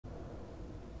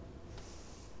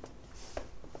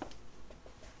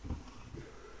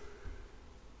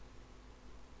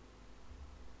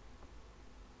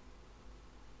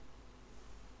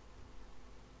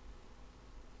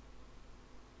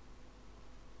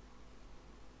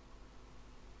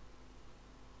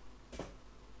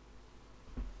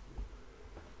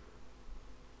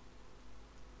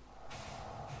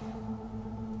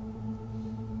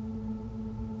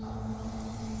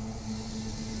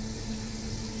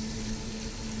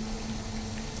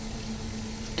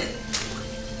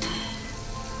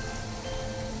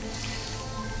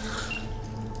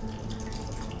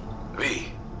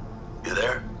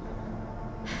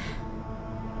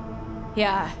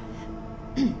Yeah.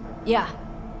 Yeah,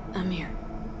 I'm here.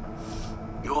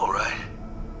 You alright?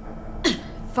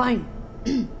 Fine.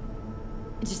 I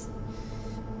just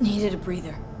needed a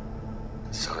breather.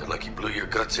 Sounded like you blew your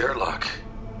guts airlock.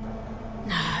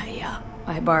 Yeah,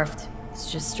 I barfed.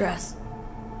 It's just stress.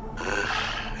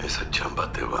 Esa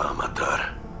chamba te va a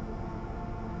matar.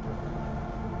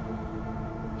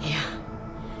 Yeah.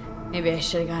 Maybe I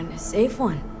should have gotten a safe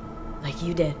one, like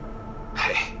you did.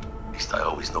 Hey, at least I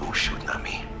always know who's shooting at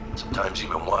me. Sometimes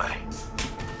even why.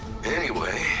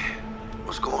 Anyway,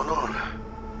 what's going on?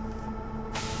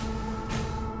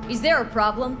 Is there a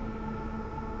problem?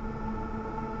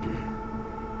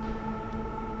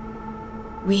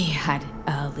 We had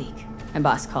a leak. My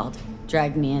boss called,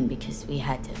 dragged me in because we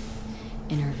had to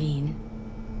intervene.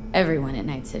 Everyone at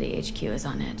Night City HQ is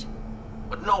on edge.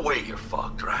 But no way you're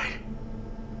fucked, right?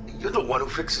 You're the one who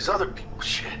fixes other people's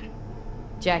shit.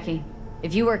 Jackie,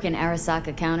 if you work in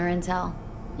Arasaka counter intel,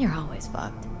 you're always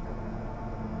fucked.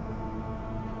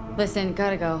 Listen,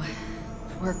 gotta go.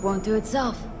 Work won't do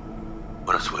itself.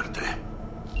 Buena suerte.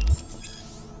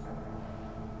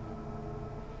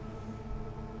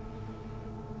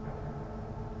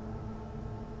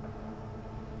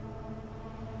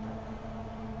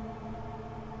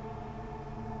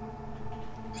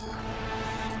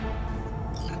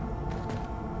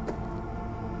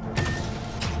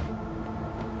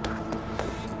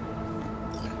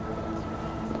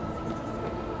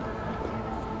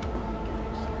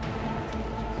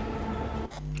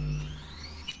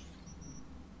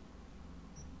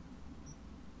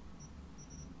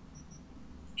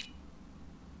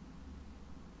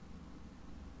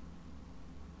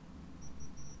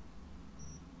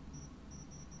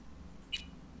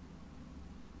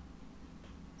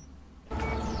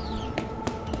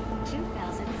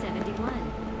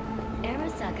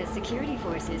 Security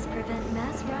forces prevent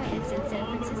mass riots in San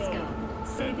Francisco,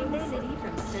 saving the city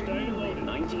from certain ruin.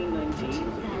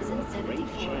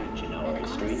 2074, an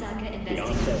Arasaka investigation. The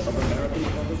onset of American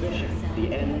prohibition,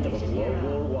 the end of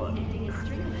World War I,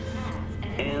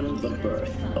 and the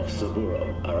birth of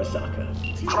Saburo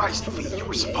Arasaka. Christ, you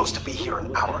were supposed to be here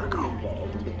an hour ago.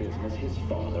 The business his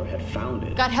father had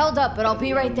founded. Got held up, but I'll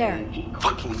be right there.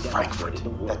 Fucking Frankfurt.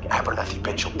 That Abernathy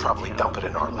bitch will probably dump it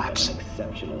in our laps.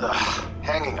 Ugh,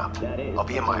 hanging up. I'll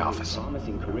be in my office.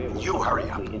 You hurry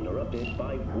up. Interrupted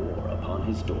by war upon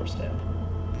his doorstep.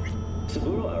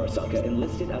 Saburo Arasaka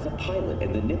enlisted as a pilot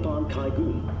in the Nippon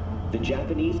Kaigun, the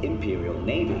Japanese Imperial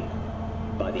Navy.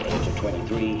 By the age of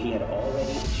 23, he had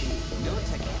already achieved the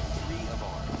Militech 3 of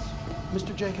ours.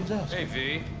 Mr. Jenkins asked. Hey,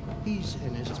 V. He's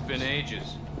in his... It's been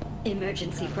ages.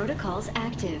 Emergency protocols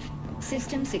active.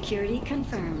 System security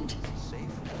confirmed.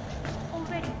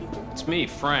 It's me,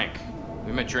 Frank.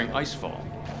 We met during Icefall.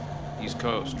 East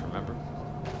Coast, remember?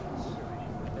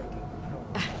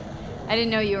 I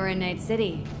didn't know you were in Night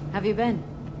City. Have you been?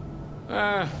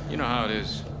 You know how it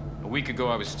is. A week ago,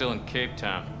 I was still in Cape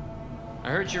Town. I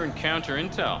heard you're in counter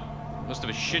intel. Must have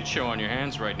a shit show on your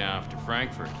hands right now after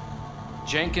Frankfurt.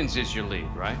 Jenkins is your lead,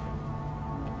 right?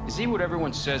 Is he what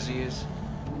everyone says he is?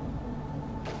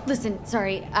 Listen,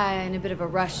 sorry, I'm in a bit of a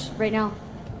rush right now.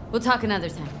 We'll talk another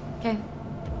time, okay?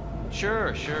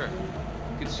 Sure.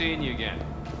 Good seeing you again.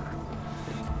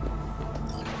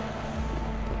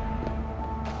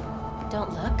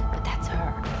 Don't look, but that's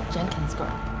her. Jenkins'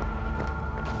 girl.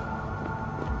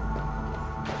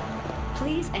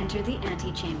 Please enter the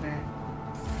antechamber.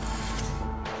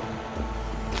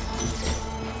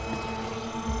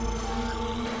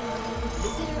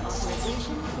 Visitor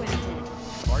authorization granted.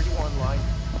 Are you online?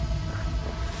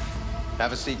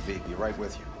 Have a seat, V. Be right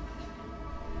with you.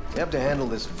 We have to handle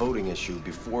this voting issue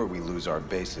before we lose our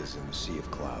bases in the sea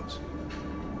of clouds.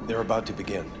 They're about to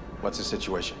begin. What's the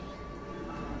situation?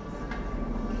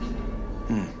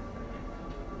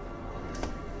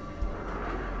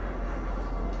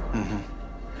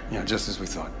 Yeah, just as we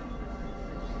thought.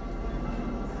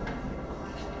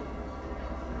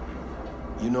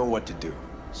 You know what to do.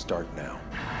 Start now.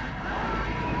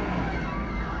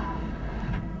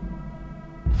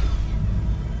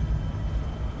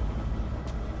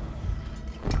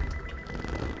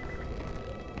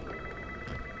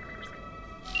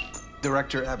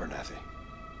 Director Abernathy.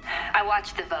 I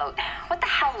watched the vote. What the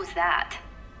hell was that?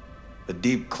 A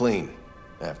deep clean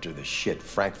after the shit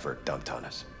Frankfurt dumped on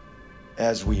us.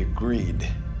 As we agreed,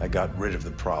 I got rid of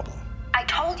the problem. I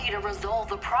told you to resolve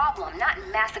the problem, not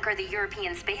massacre the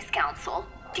European Space Council.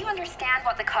 Do you understand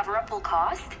what the cover-up will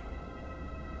cost?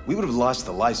 We would have lost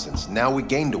the license. Now we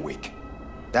gained a week.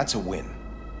 That's a win.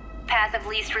 Path of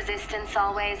least resistance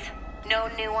always. No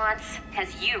nuance.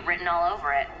 Has you written all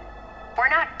over it. We're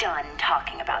not done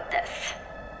talking about this.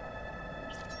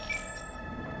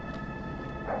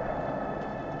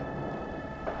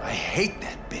 hate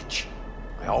that bitch.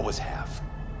 I always have.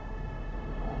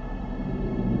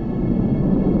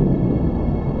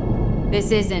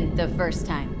 This isn't the first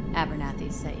time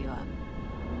Abernathy set you up.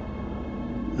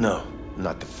 No,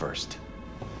 not the first.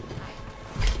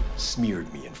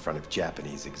 Smeared me in front of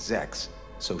Japanese execs,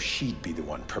 so she'd be the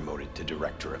one promoted to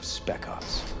Director of Spec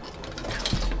Ops.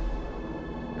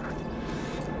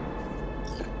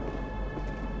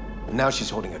 Now she's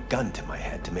holding a gun to my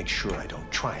head to make sure I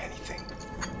don't try anything.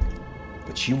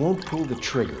 But she won't pull the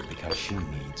trigger because she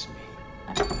needs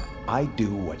me. I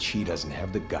do what she doesn't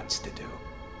have the guts to do.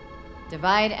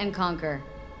 Divide and conquer.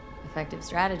 Effective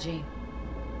strategy.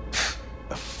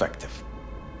 Effective.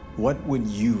 What would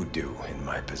you do in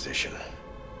my position?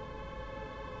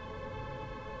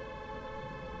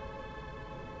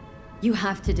 You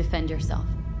have to defend yourself.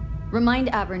 Remind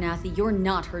Abernathy you're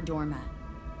not her doormat.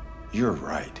 You're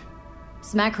right.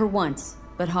 Smack her once,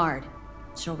 but hard.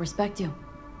 She'll respect you.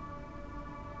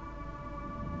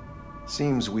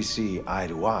 Seems we see eye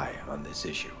to eye on this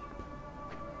issue.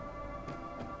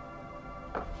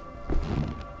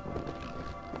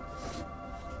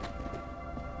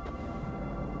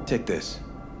 Take this.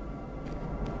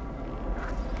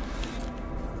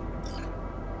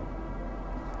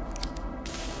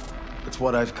 It's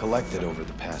what I've collected over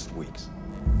the past weeks.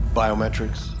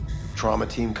 Biometrics, trauma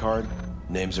team card,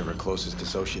 names of her closest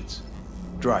associates.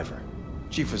 Driver,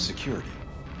 chief of security,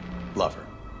 lover,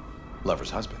 lover's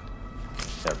husband,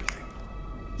 everything.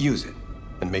 Use it,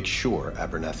 and make sure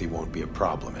Abernathy won't be a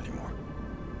problem anymore.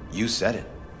 You said it.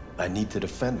 I need to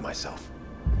defend myself.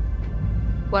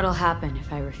 What'll happen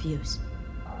if I refuse?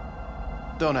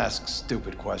 Don't ask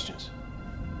stupid questions.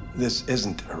 This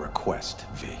isn't a request,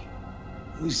 V.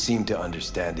 We seem to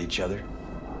understand each other.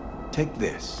 Take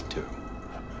this, too.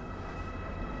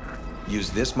 Use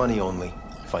this money only.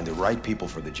 Find the right people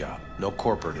for the job. No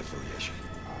corporate affiliation.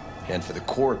 And for the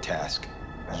core task,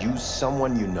 use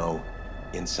someone you know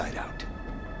inside out.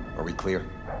 Are we clear?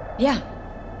 Yeah,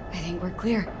 I think we're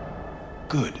clear.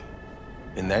 Good.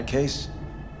 In that case,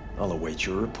 I'll await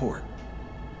your report.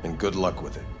 And good luck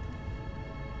with it.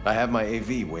 I have my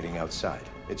AV waiting outside.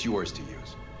 It's yours to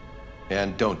use.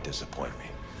 And don't disappoint me.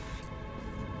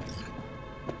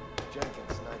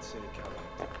 Jenkins, Night City County.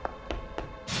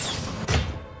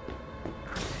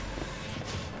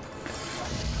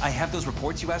 I have those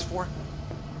reports you asked for.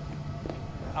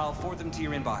 I'll forward them to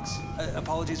your inbox.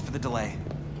 Apologies for the delay.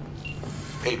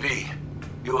 Hey, V,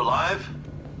 you alive?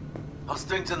 How's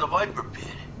things in the Viper pit?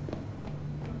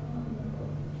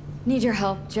 Need your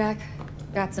help, Jack.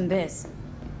 Got some biz.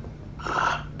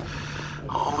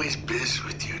 Always biz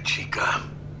with you, Chica.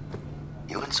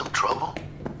 You in some trouble?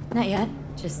 Not yet.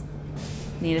 Just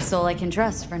need a soul I can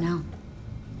trust for now.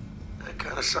 That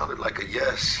kind of sounded like a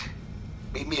yes.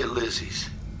 Meet me at Lizzie's.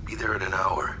 Be there in an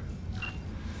hour.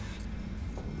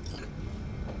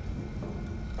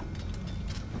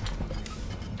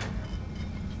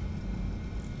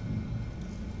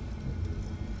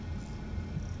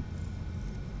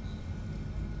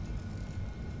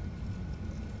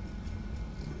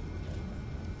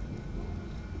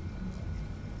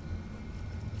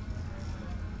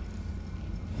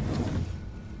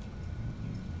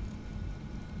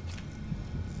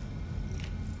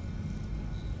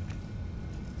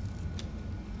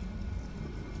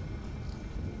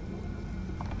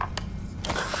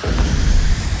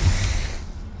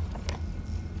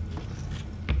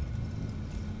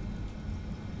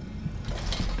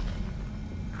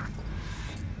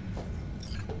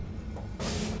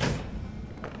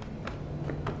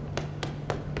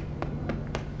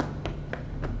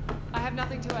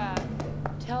 Nothing to add.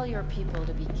 Tell your people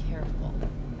to be careful.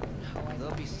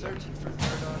 They'll be searching for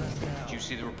dirt on us now. Did you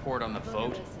see the report on the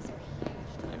vote?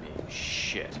 I mean,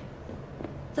 shit.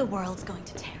 The world's going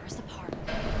to tear us apart.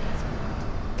 The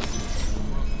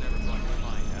world's never going to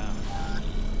find out.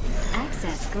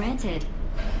 Access granted.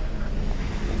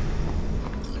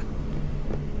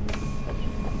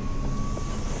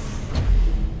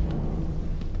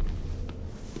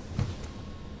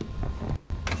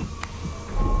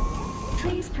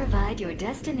 Please provide your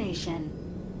destination.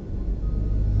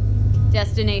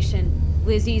 Destination,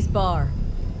 Lizzie's bar.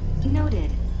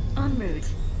 Noted. En route.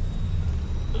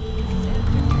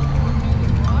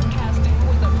 Broadcasting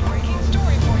with a breaking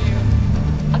story for you.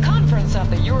 A conference of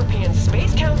the European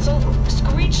Space Council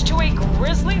screeched to a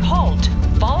grisly halt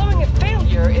following a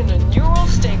failure in the neural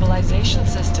stabilization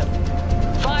system.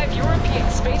 5 European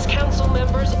Space Council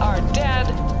members are dead,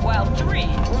 while 3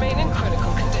 remain in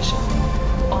critical condition.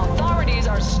 Authorities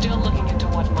are still looking into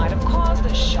what might have caused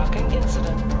this shocking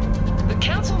incident. The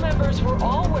council members were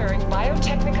all wearing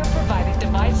Biotechnica-provided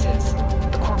devices.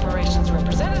 The corporation's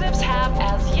representatives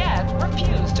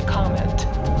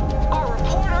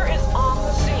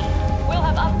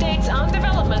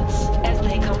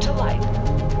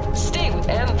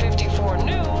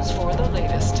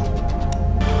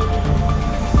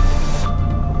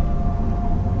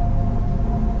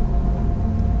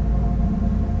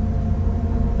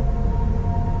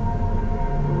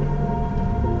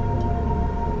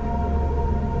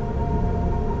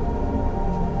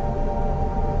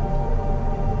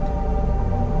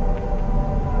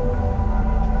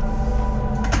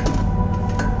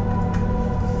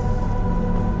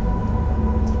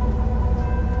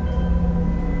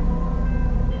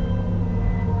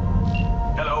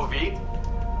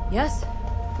Yes.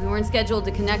 We weren't scheduled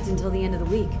to connect until the end of the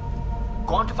week.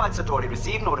 Quantified Satori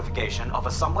received notification of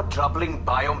a somewhat troubling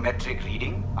biometric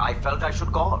reading. I felt I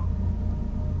should call.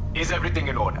 Is everything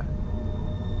in order?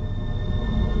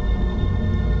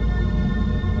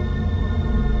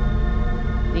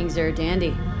 Things are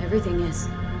dandy. Everything is.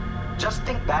 Just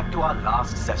think back to our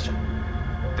last session.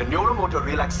 The neuromotor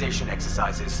relaxation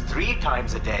exercises 3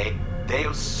 times a day.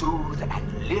 They'll soothe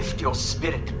and lift your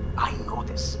spirit. I know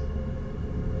this.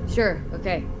 Sure,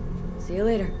 okay. See you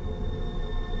later.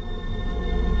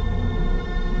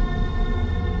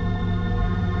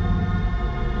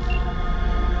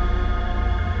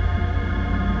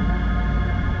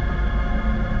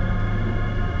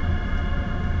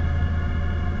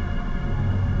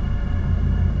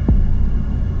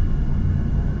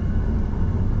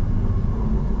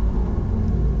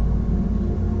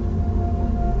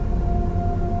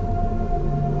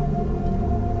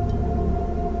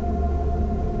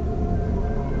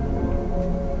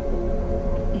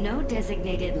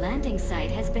 Designated landing site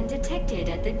has been detected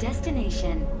at the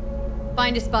destination.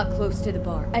 Find a spot close to the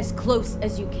bar. As close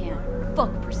as you can.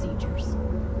 Fuck procedures.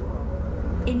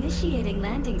 Initiating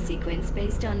landing sequence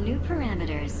based on new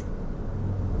parameters.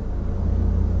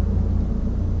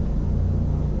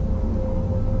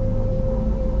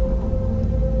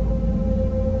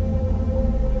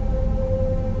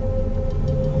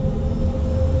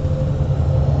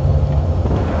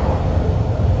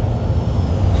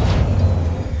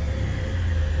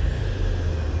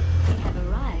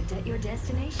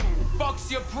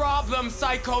 Your problem,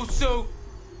 Psycho Sue.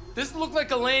 This looked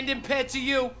like a landing pad to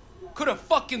you. Could have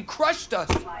fucking crushed us.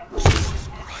 Jesus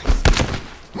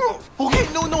Christ. Okay,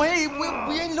 no, hey,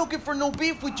 we ain't looking for no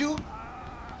beef with you.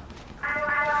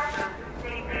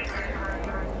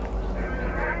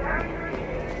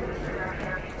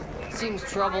 Seems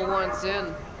trouble wants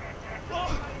in.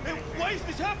 Hey, why is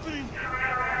this happening?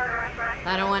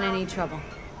 I don't want any trouble.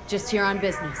 Just here on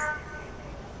business.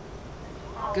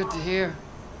 Good to hear.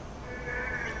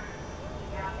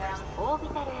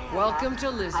 Welcome to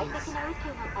Lizzie's.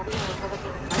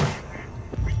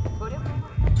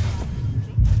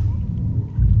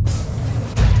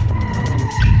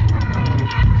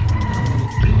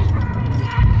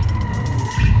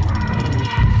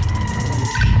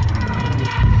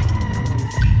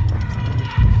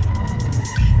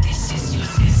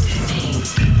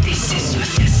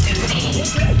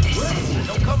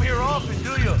 Don't come here often,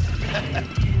 do you?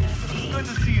 It's good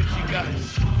to see you, Chica.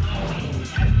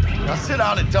 Now sit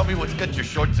down and tell me what's got your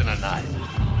shorts in a knot.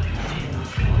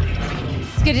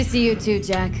 It's good to see you too,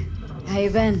 Jack. How you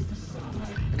been?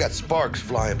 I got sparks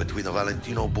flying between the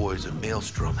Valentino boys and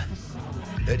Maelstrom.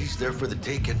 Eddie's there for the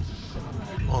taking,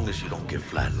 as long as you don't get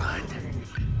flatlined.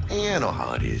 Yeah, I know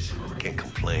how it is. Can't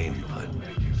complain, but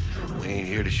we ain't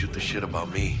here to shoot the shit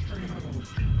about me.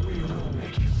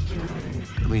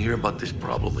 Let me hear about this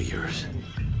problem of yours.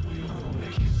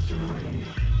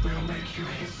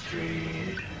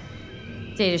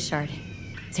 Data shard.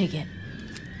 Take it.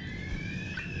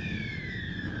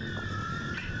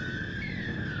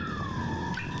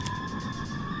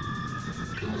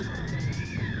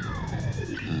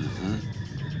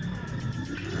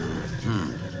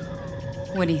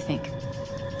 What do you think?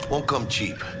 Won't come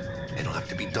cheap. It'll have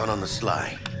to be done on the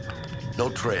sly. No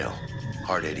trail.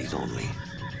 Hard eddies only.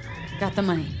 Got the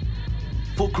money.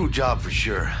 Full crew job for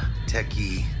sure.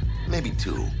 Techie, maybe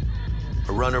 2.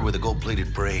 A runner with a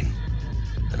gold-plated brain.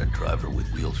 And a driver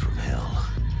with wheels from hell.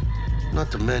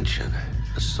 Not to mention,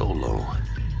 a solo.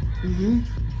 Mm-hmm.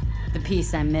 The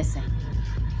piece I'm missing.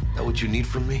 That what you need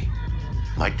from me?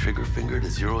 My trigger finger to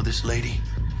zero this lady?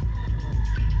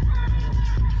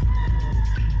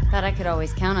 Thought I could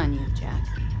always count on you, Jack.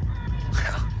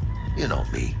 Well, you know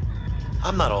me.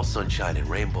 I'm not all sunshine and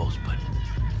rainbows, but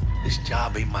this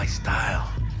job ain't my style.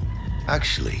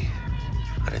 Actually,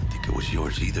 I didn't think it was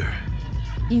yours either.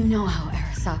 You know how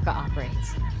Arasaka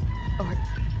operates. Or...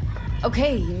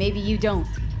 okay, maybe you don't.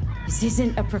 This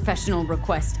isn't a professional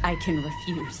request I can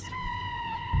refuse.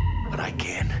 But I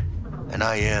can. And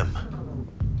I am.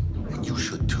 And you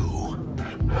should too.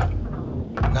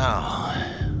 Now,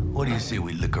 what do you say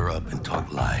we liquor up and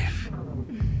talk life?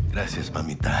 Gracias,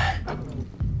 mamita.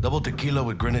 Double tequila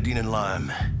with grenadine and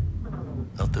lime.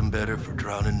 Nothing better for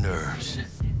drowning nerves.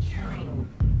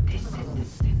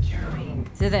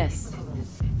 To this.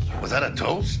 Was that a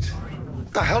toast?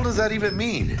 What the hell does that even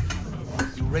mean?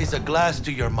 You raise a glass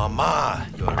to your mama,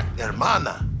 your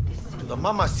hermana, to the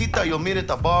mamacita you'll meet at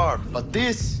the bar, but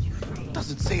this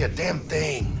doesn't say a damn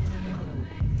thing.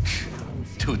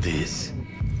 Do this.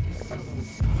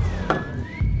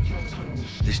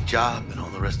 This job and all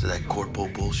the rest of that corpo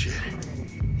bullshit,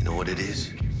 you know what it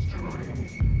is?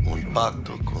 Un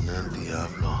pacto con el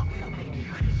diablo.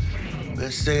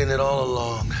 Been saying it all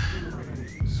along.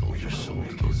 Sold your soul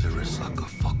to those Arasaka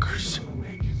fuckers.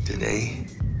 Today,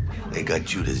 they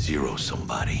got you to zero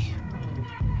somebody.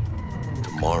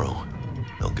 Tomorrow,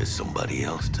 they'll get somebody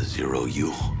else to zero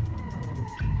you.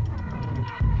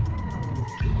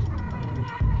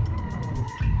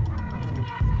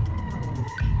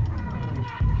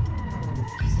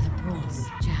 Those are the rules,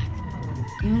 Jack.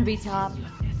 You wanna be top,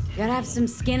 you gotta have some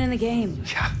skin in the game.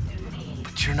 Yeah,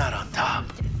 but you're not on top.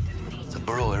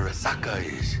 Saburo Arasaka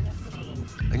is.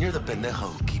 And you're the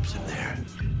pendejo who keeps him there.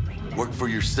 Work for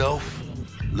yourself,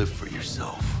 live for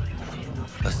yourself.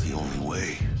 That's the only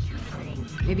way.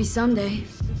 Maybe someday.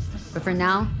 But for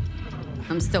now,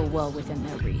 I'm still well within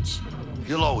their reach.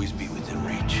 You'll always be within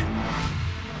reach.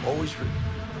 Always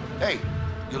Hey,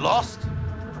 you lost?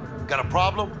 Got a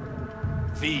problem?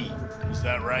 V, is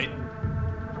that right?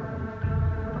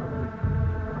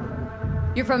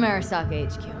 You're from Arasaka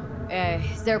HQ.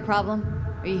 Is there a problem?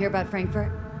 Are you here about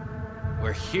Frankfurt?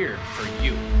 We're here for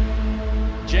you.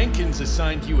 Jenkins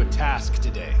assigned you a task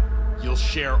today. You'll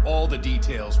share all the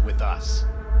details with us.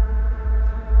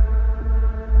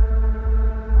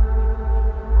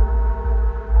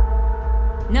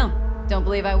 No, don't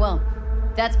believe I will.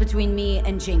 That's between me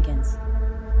and Jenkins.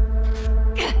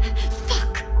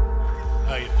 Fuck!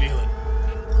 How you feeling?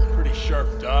 Pretty sharp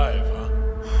dive, huh?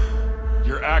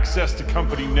 Your access to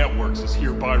company networks is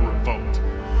hereby revoked.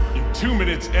 In 2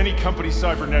 minutes, any company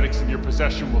cybernetics in your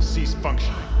possession will cease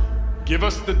functioning. Give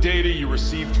us the data you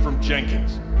received from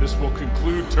Jenkins. This will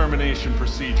conclude termination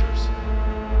procedures.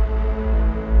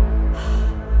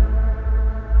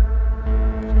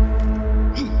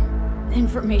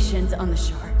 Information's on the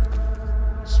shard.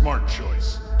 Smart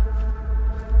choice.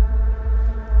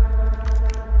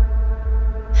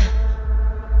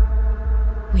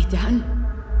 We done?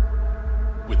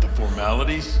 With the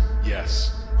formalities,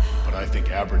 yes. But I think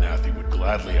Abernathy would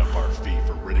gladly up our fee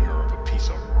for ridding her of a piece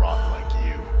of rot like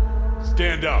you.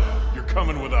 Stand up. You're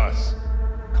coming with us.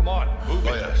 Come on, move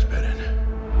it. Bennett.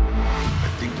 I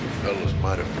think you fellas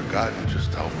might have forgotten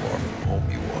just how far from home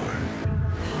you are.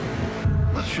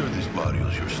 Not sure this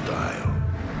barrio's your style,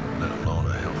 let alone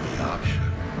a healthy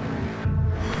option.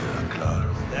 Yeah,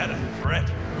 claro. Is that a threat?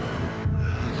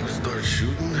 You start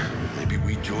shooting, maybe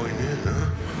we join in, huh?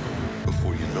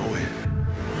 Before you know it,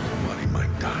 somebody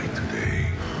might die today.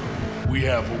 We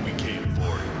have what we came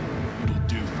for. It'll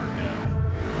do for now.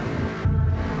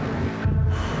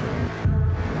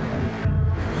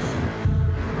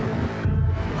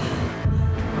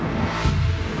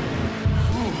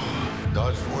 Ooh,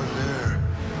 dodged one there.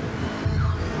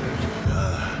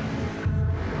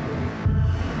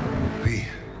 V,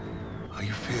 how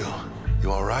you feel?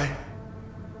 You all right?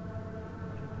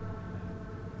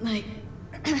 Like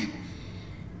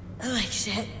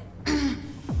shit.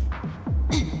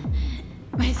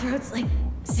 My throat's like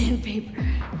sandpaper.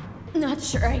 Not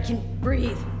sure I can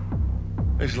breathe.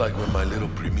 It's like when my little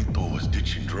primito was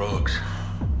ditching drugs.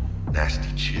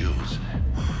 Nasty chills,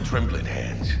 trembling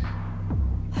hands,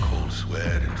 cold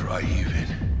sweat and dry heaving.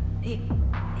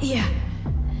 Yeah.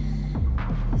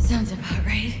 Sounds about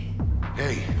right.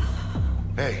 Hey.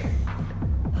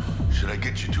 Should I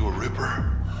get you to a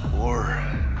Ripper? Or,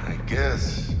 I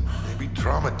guess, maybe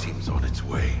trauma team's on its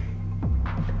way.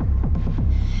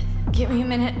 Give me a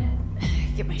minute.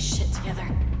 Get my shit together.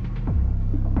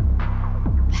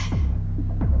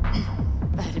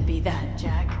 That'd be that,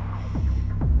 Jack.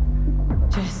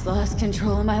 Just lost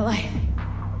control of my life.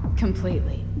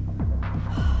 Completely.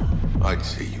 I'd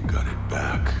say you got it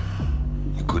back.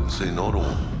 You couldn't say no to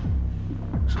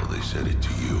them. So they said it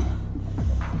to you.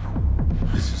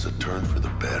 This is a turn for the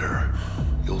better.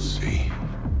 You'll see.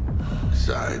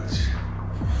 Besides,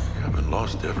 you haven't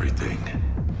lost everything.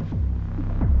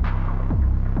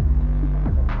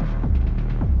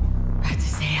 About to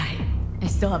say I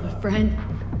still have a friend.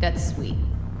 That's sweet.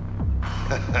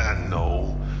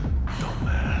 No,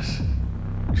 dumbass.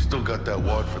 You still got that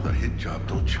wad for the hit job,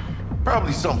 don't you?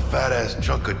 Probably some fat-ass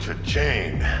chunk of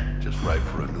cha-ching. Just right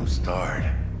for a new start.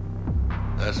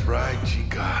 That's right,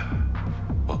 chica.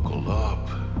 Buckle up.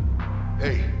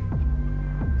 Hey,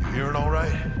 you hearing all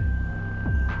right?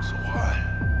 So what?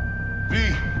 V!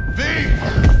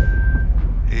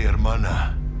 Hey,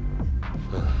 hermana.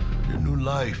 Your new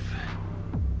life.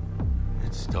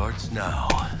 It starts now.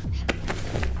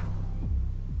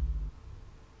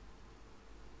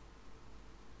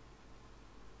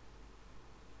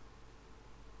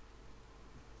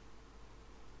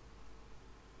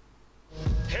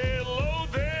 Hello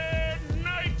there,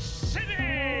 Night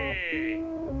City!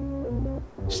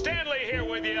 Stanley here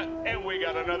with you, and we got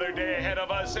got another day ahead of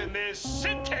us in this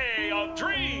city of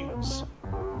dreams.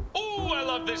 Ooh, I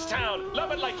love this town.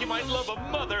 Love it like you might love a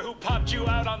mother who popped you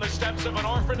out on the steps of an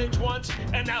orphanage once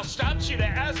and now stops you to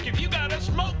ask if you got a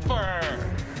smoke for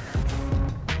her.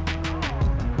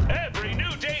 Every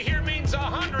new day here means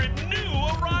 100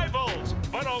 new arrivals,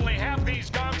 but only half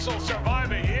these gonks will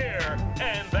survive a year,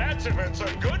 and that's if it's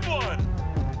a good one.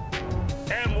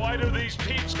 And why do these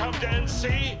peeps come to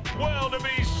NC? Well, to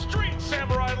be street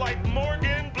samurai like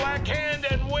Morgan, Blackhand,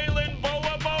 and Waylon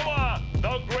Boa Boa.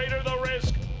 The greater the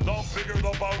risk, the bigger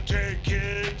the bounty,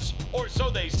 kids. Or so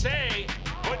they say,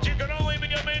 but you can only be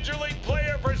a major league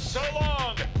player for so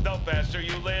long. The faster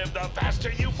you live, the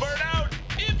faster you burn out.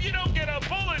 If you don't get a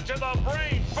bullet to the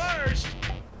brain first.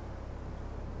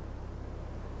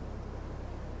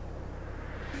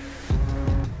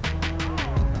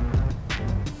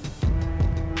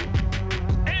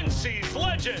 NC's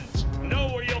legends. Know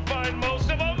where you'll find most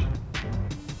of them?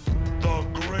 The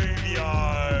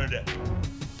graveyard.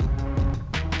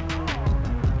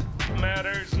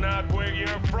 Matters not where you're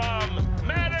from.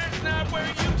 Matters not where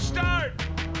you start.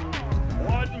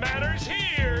 What matters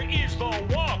here is the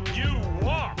walk you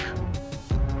walk.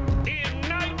 In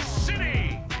Night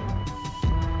City,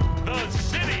 the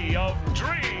city of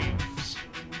dreams.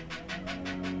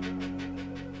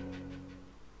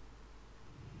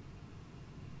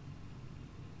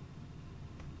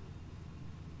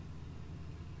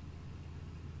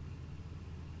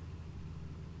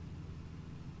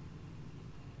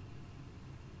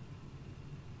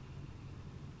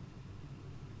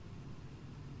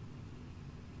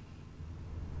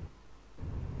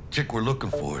 Chick we're looking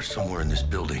for is somewhere in this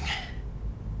building.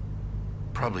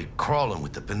 Probably crawling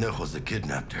with the pendejos that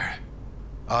kidnapped her.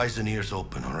 Eyes and ears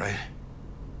open, all right?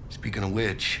 Speaking of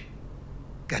which,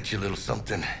 got you a little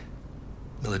something.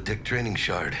 Militech training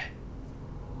shard.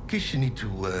 In case you need to,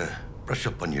 brush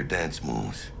up on your dance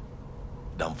moves.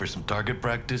 Down for some target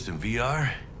practice in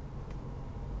VR?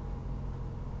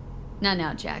 Not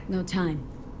now, Jack. No time.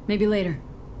 Maybe later.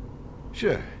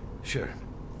 Sure.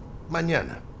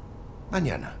 Mañana.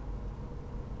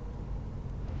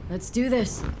 Let's do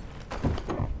this.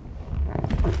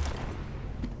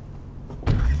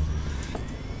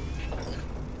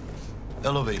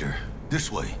 Elevator. This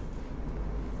way.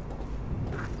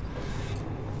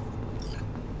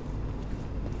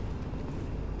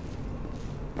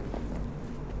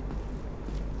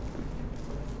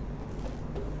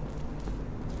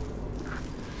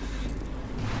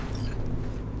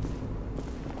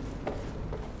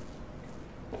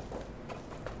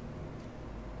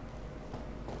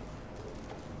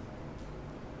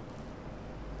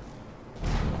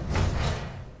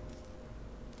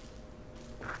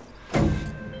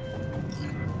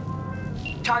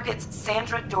 Target's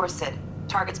Sandra Dorset.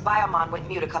 Target's biomon went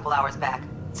mute a couple hours back.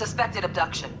 Suspected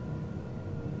abduction.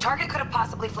 Target could have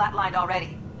possibly flatlined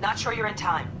already. Not sure you're in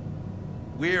time.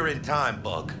 We're in time,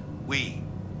 Bug. We.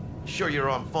 Sure you're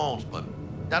on phones, but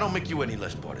that don't make you any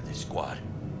less part of this squad.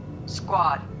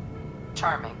 Squad.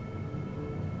 Charming.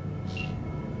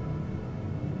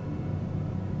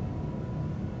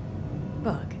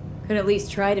 Bug, could at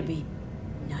least try to be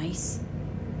nice.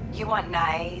 You want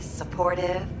nice,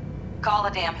 supportive? Call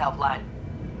a damn helpline.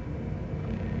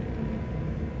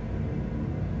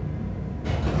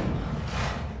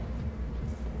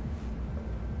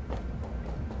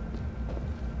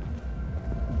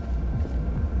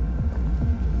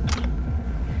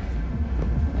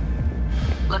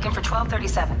 Looking for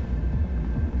 1237.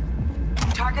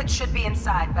 Target should be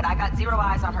inside, but I got 0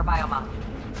 eyes on her biomon.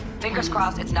 Fingers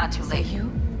crossed it's not too late.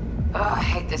 You? Oh, I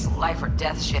hate this life or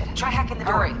death shit. Try hacking the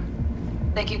door. Hurry.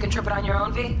 Think you can trip it on your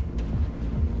own, V?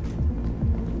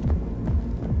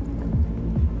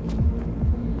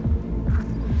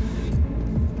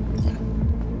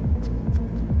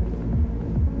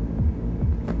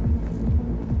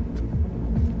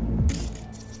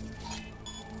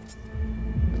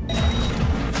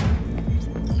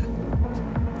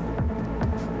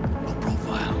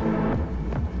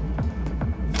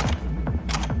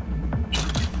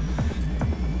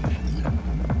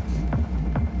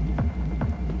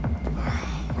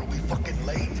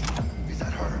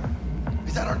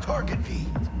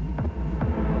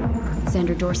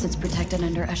 Sandra Dorset's protected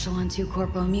under Echelon 2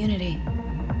 Corpo immunity.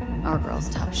 Our girl's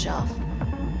top shelf.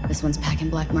 This one's packing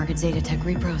black market Zeta Tech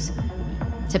repros.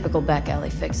 Typical back alley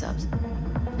fix-ups.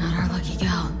 Not our lucky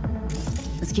gal.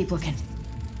 Let's keep looking.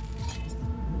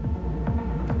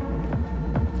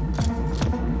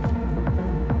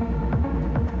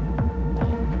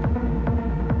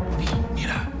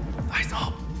 Mira, eyes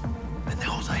up.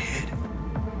 Pendejos ahead.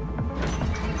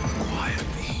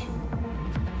 Quietly.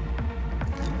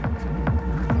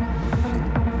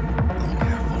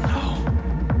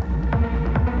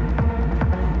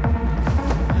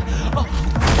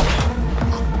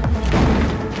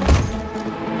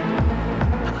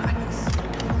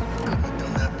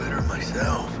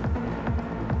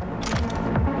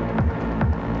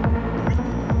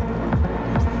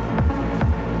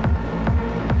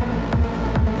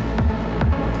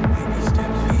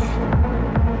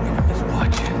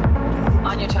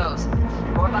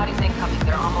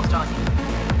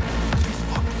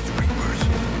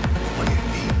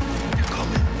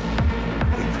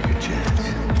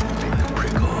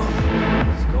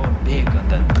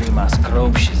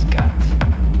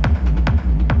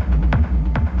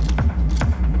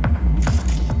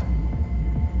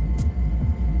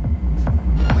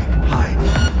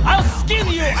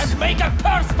 make a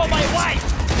purse for my wife!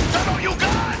 Is that all you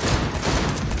got?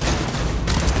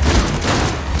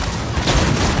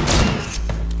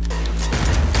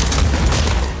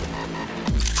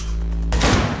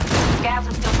 Scavs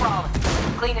are still crawling.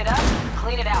 Clean it up,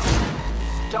 clean it out.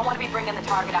 Don't want to be bringing the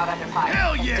target out under fire.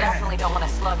 Hell yeah! Definitely don't want a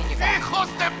slug in your back. Hijos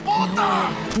de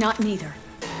puta! Not neither.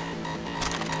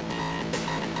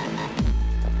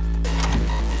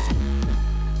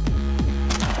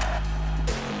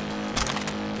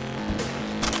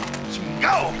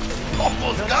 Go!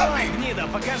 Almost got me! Гнида,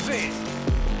 покажись!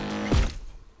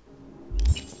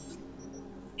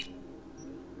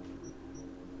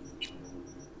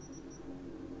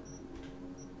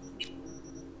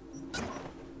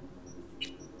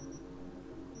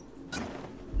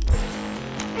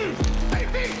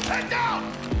 Head down!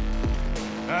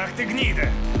 Ах ты гнида!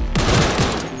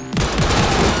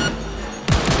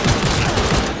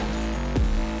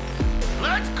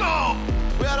 Let's go!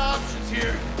 We got options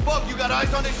here. Bug, you got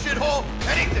eyes on this shithole?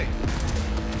 Anything?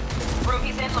 Room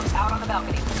he's in looks out on the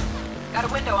balcony. Got a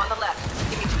window on the left.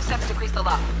 Give me 2 seconds to grease the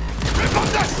lock. Rip up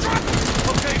that strap!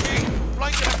 Okay, D.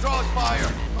 Blanket and draws fire.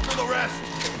 I'll do the rest.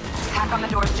 Hack on the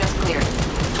door's just cleared.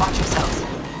 Watch yourselves.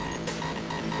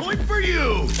 Point for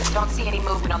you! Don't see any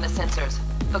movement on the sensors.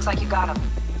 Looks like you got them.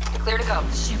 Clear to go.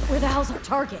 Shit, where the hell's our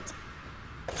target?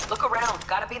 Look around.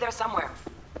 Gotta be there somewhere.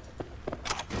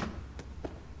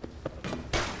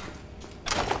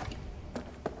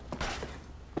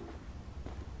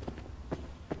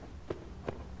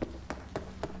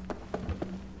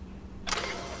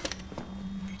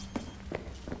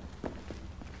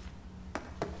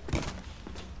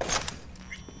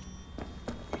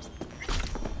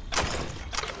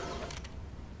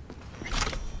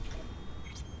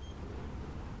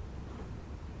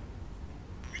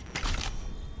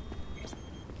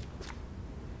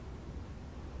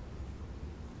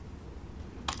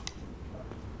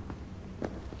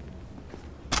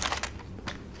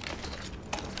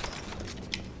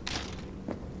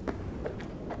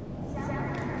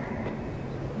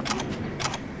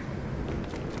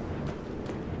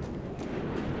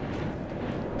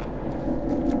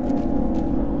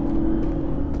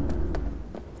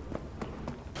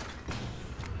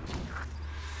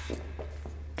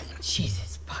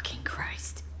 Jesus fucking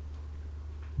Christ.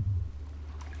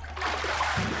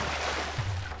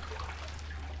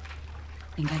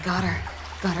 Think I got her.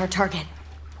 Got our target.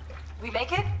 We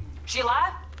make it? She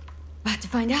alive? About to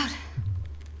find out.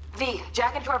 V,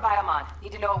 jack into our biomon.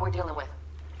 Need to know what we're dealing with.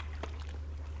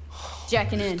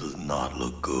 Jacking in. Does not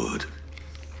look good.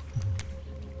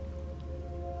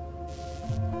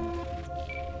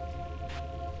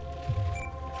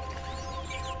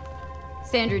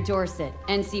 Sandra Dorset,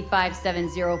 NC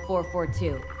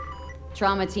 570442.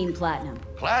 Trauma Team Platinum.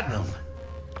 Platinum?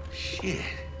 Shit.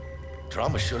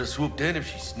 Trauma should have swooped in if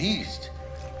she sneezed.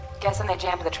 Guessing they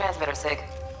jammed the transmitter, Sig.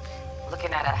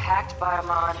 Looking at a hacked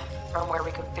biomon, firmware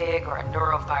reconfig, or a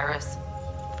neurovirus.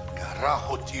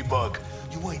 Carajo, T-Bug.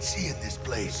 You ain't seeing this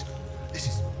place. This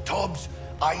is tubs,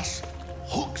 ice,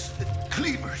 hooks, and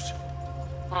cleavers.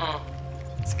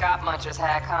 Scott Muncher's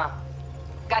hack, huh?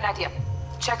 Got an idea.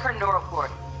 Check her neural cord.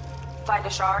 Find a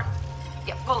shard?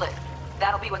 Yeah, pull it.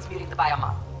 That'll be what's muting the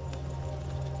biomon.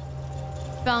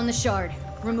 Found the shard.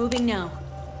 Removing now.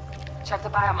 Check the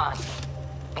biomon.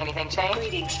 Anything change?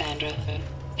 Greetings, Sandra.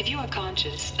 If you are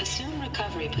conscious, assume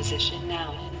recovery position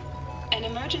now. An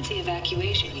emergency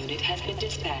evacuation unit has been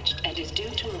dispatched and is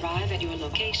due to arrive at your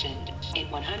location in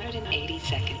 180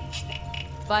 seconds.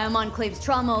 Biomon claims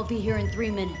trauma will be here in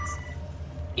 3 minutes.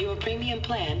 Your premium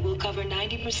plan will cover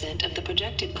 90% of the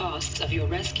projected costs of your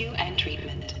rescue and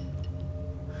treatment.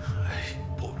 Ay,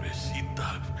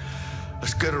 pobrecita.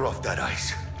 Let's get her off that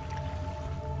ice.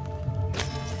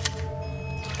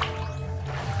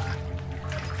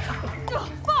 Oh,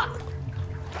 fuck!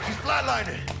 She's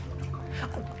flatlining.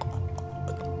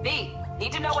 V,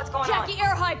 need to know what's going Jackie,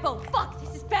 air hypo! Fuck,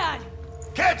 this is bad!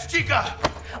 Catch, Chica!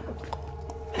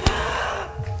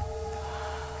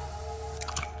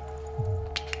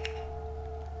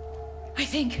 I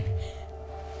think...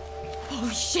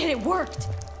 Holy shit, it worked!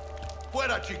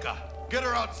 Fuera, Chica! Get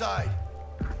her outside!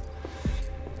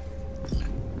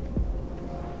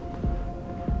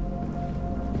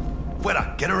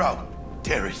 Fuera! Get her out!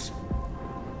 Terrace!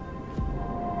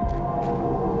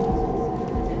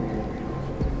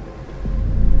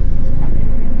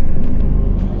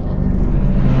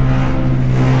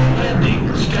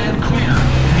 Landing. Stand clear.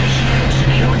 Initiate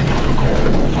security protocol.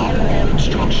 Follow all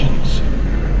instructions.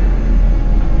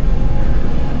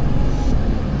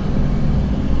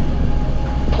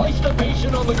 Place the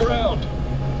patient on the ground.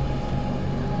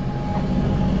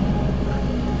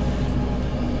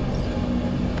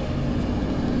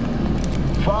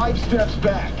 5 steps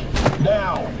back.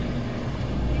 Now.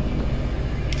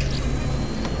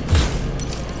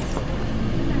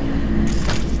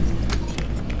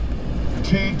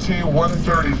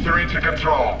 TT-133 to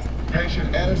control.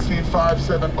 Patient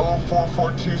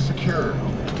NC570442 secure.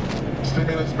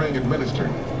 Stimulants being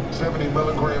administered. 70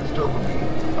 milligrams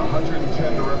dopamine,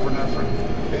 110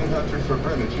 norepinephrine, 800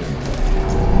 fibrinogen.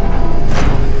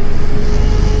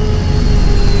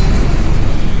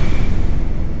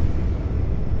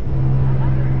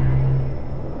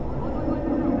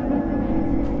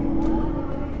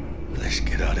 Let's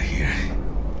get out of here.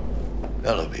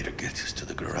 Elevator gets us to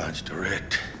the garage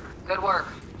direct. Good work.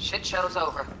 Shit show's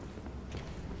over.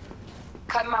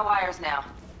 Cutting my wires now.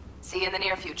 See you in the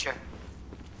near future.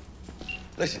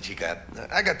 Listen, Chica,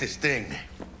 I got this thing.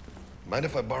 Mind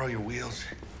if I borrow your wheels?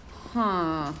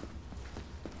 Huh.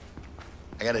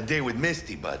 I got a day with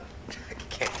Misty, but I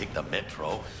can't take the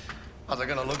metro. How's it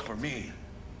gonna look for me?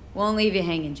 Won't leave you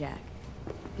hanging, Jack.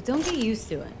 But don't get used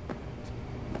to it.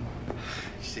 You're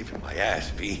saving my ass,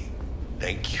 V.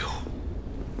 Thank you.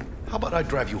 How about I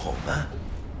drive you home, huh?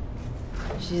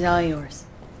 She's all yours.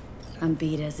 I'm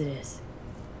beat as it is.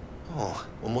 Oh,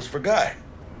 almost forgot.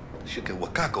 Should get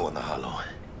Wakako on the holo.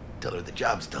 Tell her the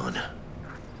job's done.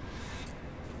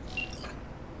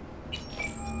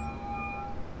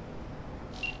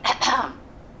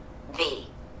 V,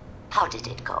 how did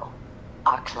it go?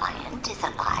 Our client is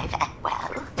alive and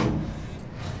well?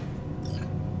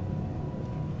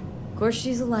 Of course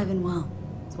she's alive and well.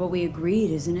 It's what we agreed,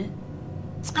 isn't it?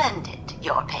 Splendid.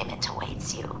 Your payment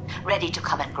awaits you. Ready to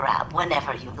come and grab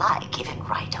whenever you like, even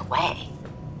right away.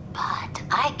 But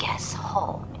I guess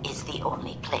home is the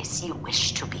only place you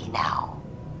wish to be now.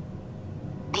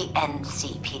 The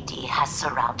NCPD has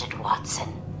surrounded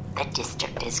Watson. The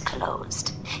district is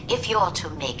closed. If you're to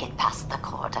make it past the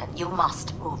cordon, you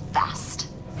must move fast.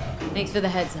 Thanks for the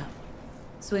heads up.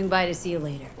 Swing by to see you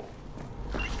later.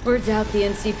 Word's out the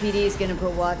NCPD is gonna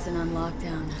put Watson on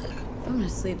lockdown. If I'm gonna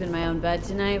sleep in my own bed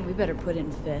tonight, we better put it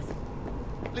in 5th.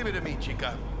 Leave it to me,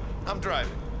 Chica. I'm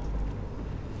driving.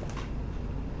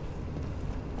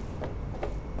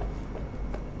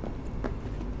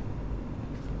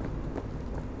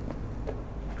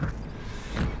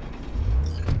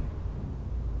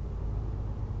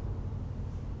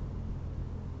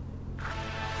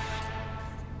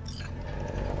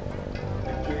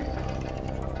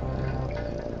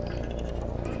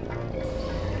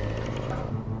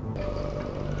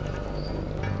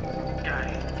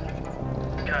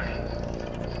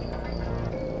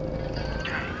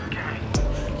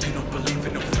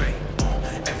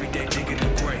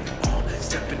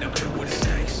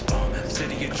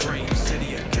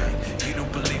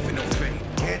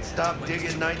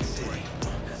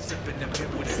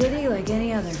 City like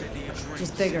any other,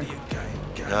 just bigger.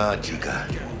 Nah, Chica.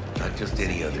 Not just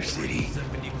any other city.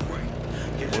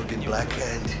 Morgan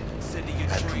Blackhand,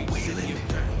 Andrew Wayland,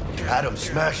 Adam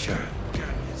Smasher.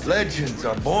 Legends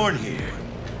are born here.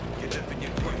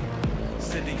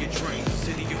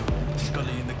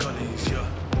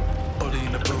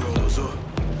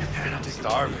 I'm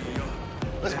starving.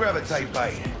 Let's grab a tight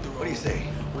bite. What do you say?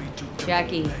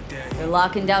 Jackie, they're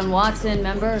locking down Watson,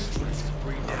 remember?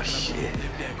 Oh, shit.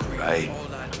 Right.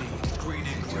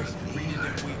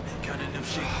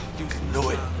 Knew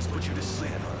it.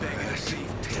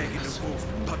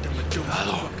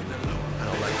 Hello. I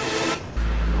don't like this.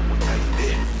 What I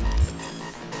did.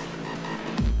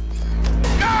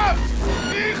 Gas!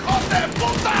 Hijos de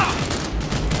puta!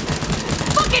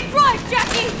 Fucking drive,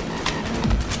 Jackie!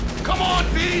 Come on,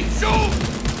 V! Shoot!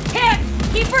 Hit!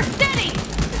 Keep her steady!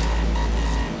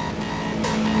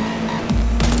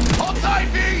 Hold tight,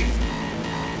 V!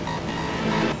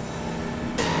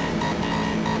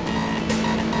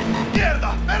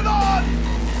 Mierda! Perdón!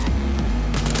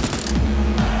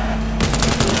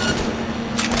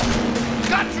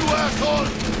 Got you, asshole!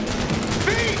 V!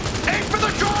 Aim for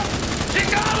the drop!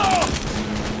 Chingado!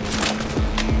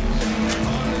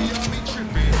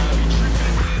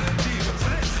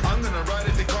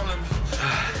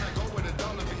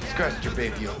 Scratched your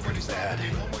baby up pretty bad.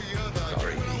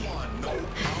 Sorry, V.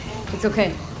 It's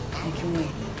okay. I can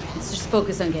wait. Let's just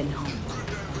focus on getting home.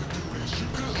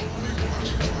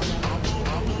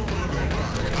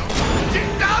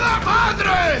 ¡Chingada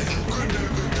madre!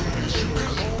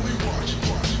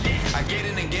 I get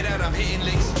in and get out, I'm hitting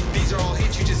licks. These are all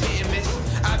hits, you just hit and miss.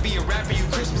 I be a rapper, you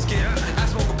Christmas gift. I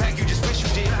smoke a pack, you just wish you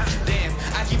did. Damn,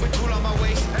 I keep a tool on my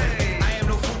waist. I am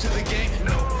no fool to the game.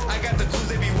 No, I got the clues,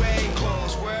 they be way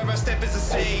close. Wherever I step is a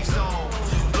safe zone.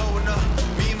 Blowing up,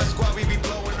 me and my squad, we be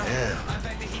blowing up. Yeah.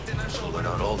 Blowing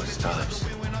out all the stops.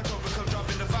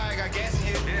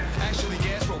 Actually,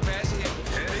 gas broke.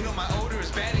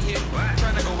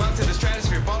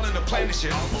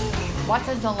 shit.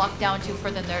 Watson's on lockdown till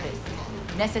further notice.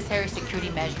 Necessary security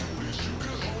measure.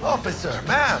 Officer,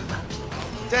 ma'am.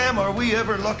 Damn, are we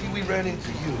ever lucky we ran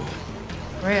into you.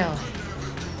 Really?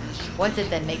 What's it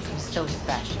that makes him so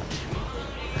special?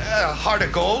 Heart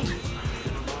of gold.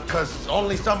 Because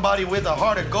only somebody with a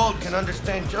heart of gold can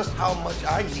understand just how much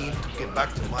I need to get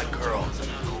back to my girl.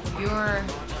 Your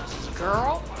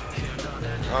girl?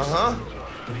 Uh-huh.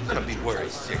 I'm gonna be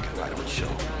worried sick if I don't show.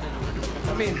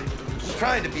 I mean, I'm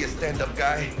trying to be a stand-up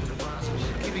guy.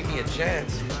 She's giving me a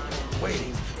chance.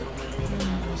 Waiting.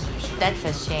 That's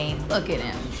a shame. Look at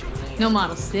him. No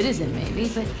model citizen, maybe,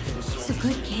 but he's a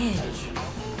good kid.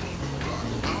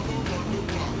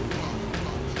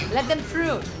 Let them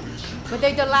through. But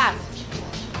they're the last.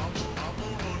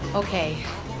 Okay,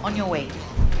 on your way.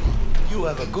 You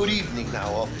have a good evening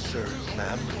now, officer,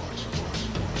 ma'am.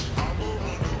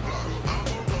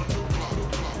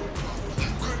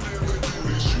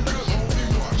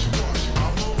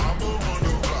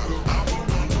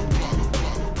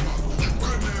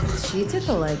 She took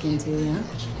a liking to you.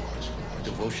 The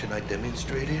devotion I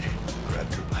demonstrated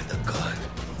grabbed her by the gut.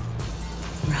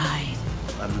 Right.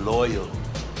 I'm loyal,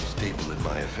 stable in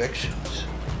my affections.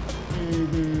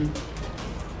 Mm-hmm.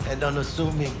 And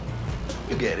unassuming.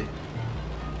 You get it.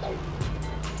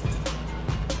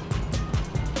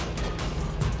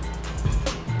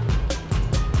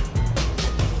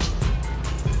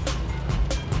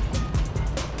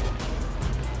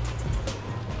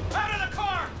 Out of the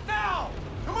car! Now!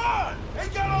 Come on!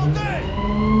 Ain't got all day!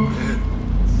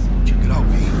 Check it out,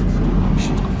 V.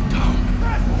 Shit's going down.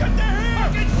 Get the here!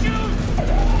 Fucking shoot!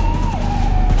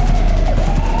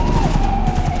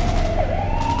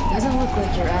 Doesn't look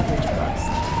like your average bust.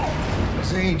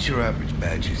 This ain't your average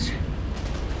badges.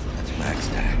 That's max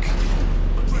tack.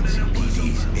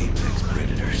 NCPD's apex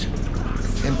predators.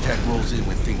 MTech rolls in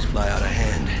when things fly out of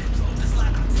hand.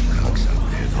 Cox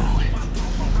out there, though.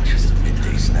 Just a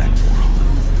midday snack for him.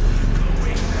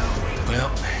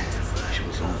 Well, she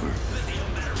was over.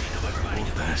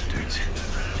 Old bastards.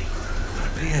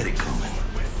 They had it coming.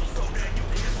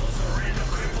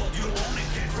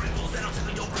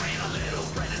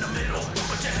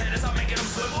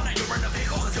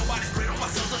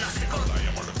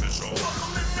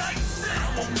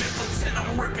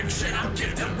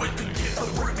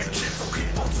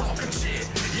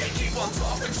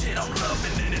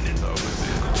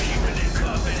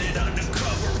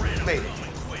 Made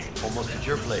it. Almost at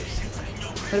your place.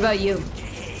 What about you?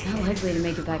 Not likely to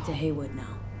make it back to Haywood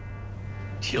now.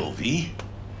 Chill, V.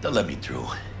 They'll let me through.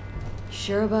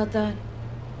 Sure about that?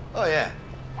 Oh, yeah.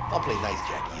 I'll play nice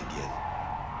Jackie again.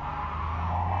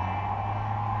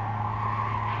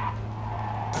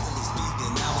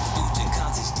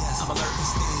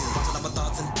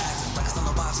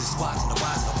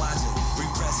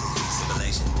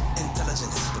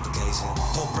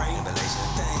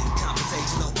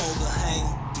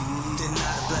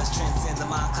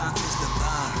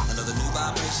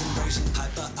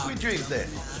 Sweet dreams, then.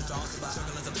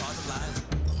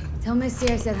 Tell Missy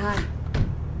I said hi.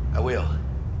 I will.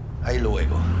 Ahí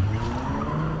luego.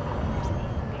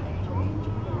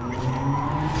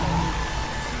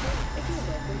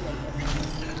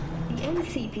 The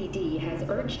NCPD has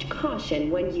urged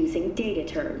caution when using data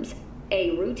terms.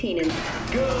 A routine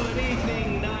Good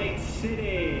evening, Night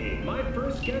City. My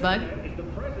first guest is the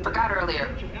president. Forgot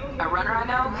earlier. A runner I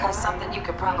know has something you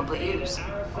could probably use.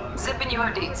 Zip in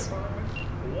your deeds.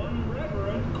 One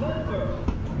Reverend Colbert.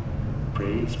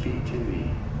 Praise be to thee,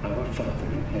 our Father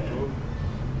in heaven.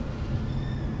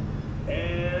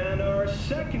 And our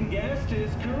second guest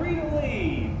is Karina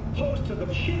Lee, host of the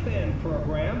Chip In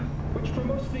program, which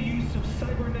promotes the use of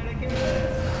cybernetic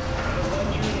implants. How's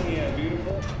that treating you,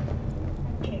 beautiful?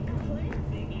 Can't complain,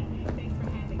 Ziggy. Thanks for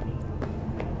having me.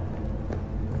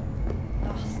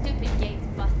 Oh, stupid gate's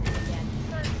busted again.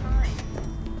 Third time.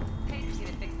 Paid you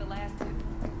to fix the last two.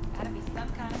 Gotta be some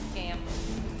kind of scam.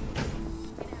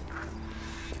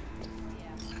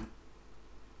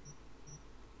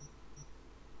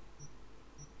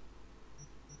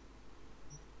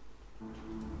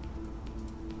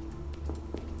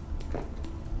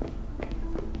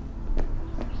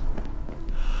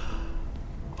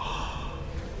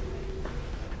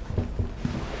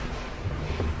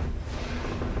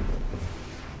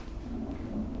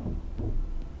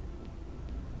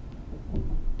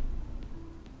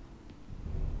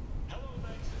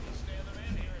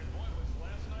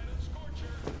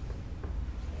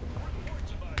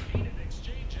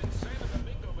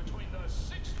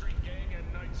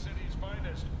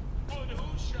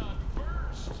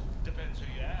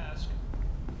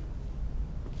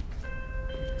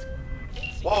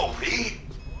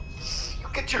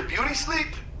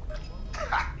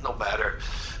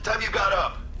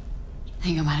 I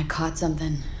think I might have caught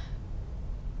something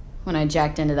when I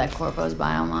jacked into that Corpo's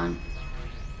biomon.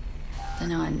 Don't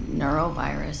know, a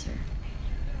neurovirus or...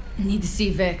 Need to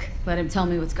see Vic. Let him tell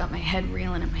me what's got my head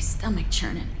reeling and my stomach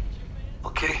churning.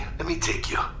 Okay, let me take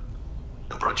you. I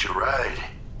brought you a ride.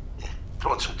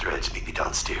 Throw on some threads, meet me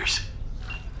downstairs.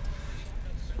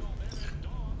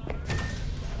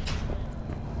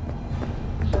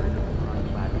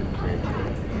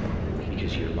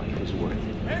 Because your life is worth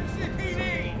it.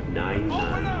 MCPD!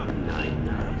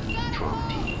 9999 Trump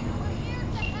T.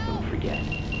 Don't forget,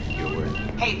 you're worth it.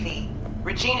 Hey V,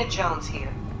 Regina Jones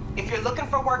here. If you're looking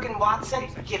for work in Watson,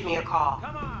 give me a call.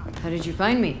 How did you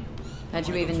find me? How'd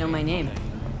you even know my name?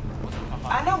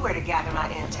 I know where to gather my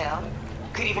intel.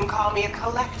 Could even call me a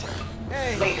collector.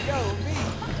 Hey, later. yo, V.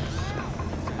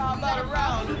 I'm not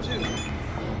around or two.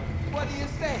 What do you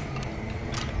say?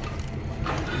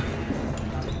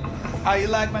 How you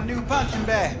like my new punching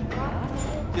bag?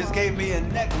 Just gave me a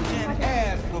next-gen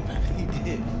ass whooping. He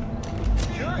did.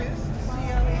 Curious to see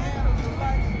how he handles the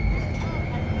life.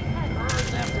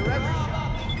 Birds after everything.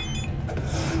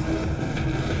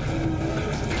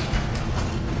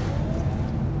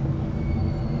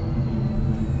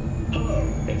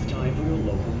 It's time for your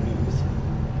local news.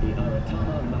 The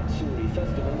Aratama Matsuri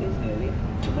Festival is nearly.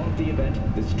 To mark the event,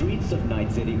 the streets of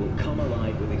Night City will come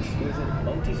alive with exquisite,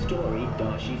 multi-story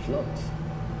dashi floats.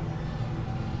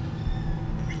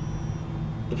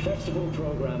 The festival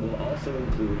program will also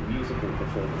include musical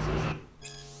performances,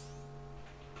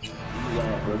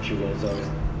 VR virtuosos,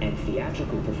 and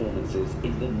theatrical performances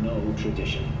in the No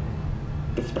tradition.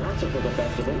 The sponsor for the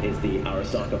festival is the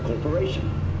Arasaka Corporation.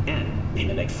 And, in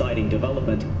an exciting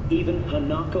development, even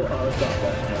Hanako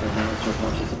Arasaka has announced her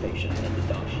participation in the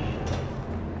dashi.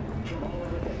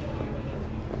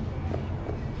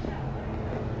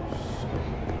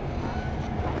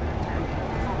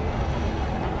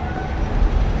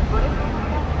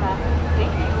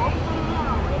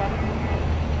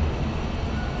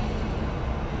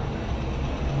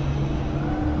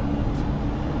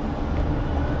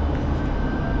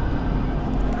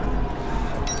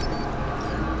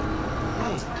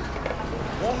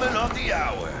 Woman of the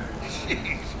hour.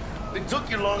 Jeez, it took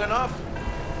you long enough.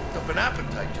 Up an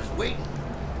appetite just waiting.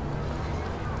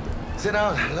 Sit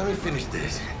down, let me finish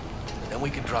this. Then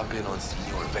we can drop in on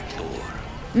Senor Vector.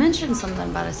 Mentioned something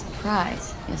about a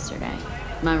surprise yesterday.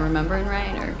 Am I remembering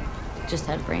right, or just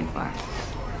had a brain fart?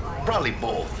 Probably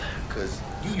both, because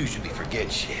you usually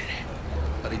forget shit.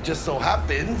 But it just so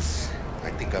happens,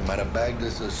 I think I might have bagged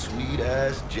us a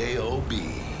sweet-ass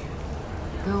J.O.B.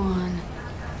 Go on.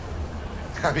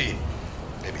 I mean,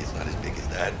 maybe it's not as big as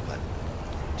that, but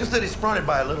just that it's fronted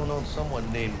by a little-known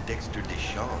someone named Dexter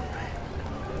Deschamps.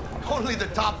 Only the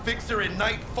top fixer in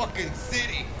Night fucking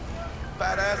City.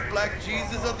 Fat-ass black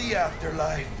Jesus of the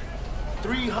afterlife.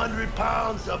 300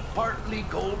 pounds of partly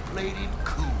gold-plated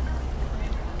coup.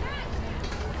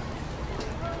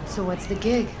 So what's the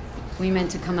gig? We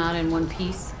meant to come out in one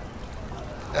piece?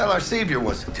 Well, our savior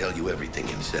wants to tell you everything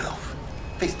himself.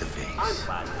 Face to face.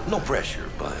 No pressure,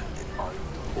 but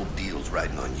whole deal's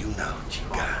riding on you now,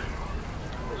 chica.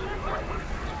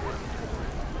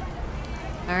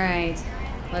 All right,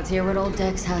 let's hear what old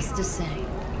Dex has to say.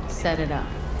 Set it up.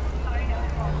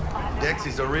 Dex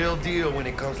is a real deal when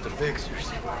it comes to fixers.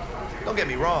 Don't get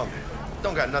me wrong.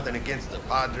 Don't got nothing against the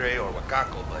Padre or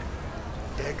Wakako, but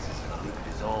Dex is in a league of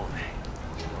his own.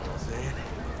 You know what I'm saying?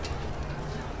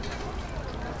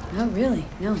 No, really,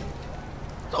 no.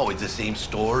 It's always the same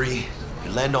story.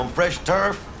 You land on fresh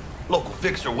turf, local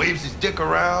fixer waves his dick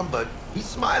around, but he's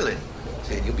smiling,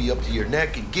 saying you'll be up to your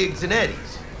neck in gigs and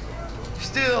eddies.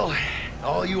 Still,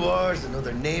 all you are is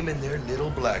another name in their little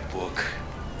black book.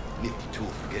 Nifty tool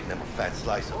for getting them a fat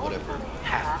slice of whatever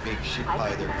half-baked shit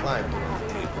pie their client put on the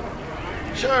table.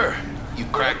 Sure, you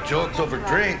crack jokes over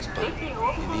drinks, but in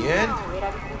the end,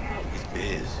 it's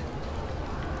biz.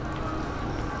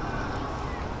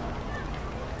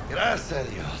 Gracias a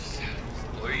Dios.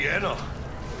 Estoy lleno.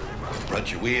 Brought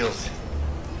your wheels.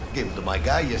 Gave them to my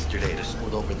guy yesterday to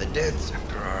smooth over the dents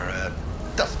after our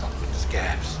dust-up with the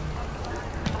scabs.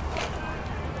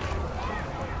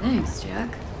 Thanks,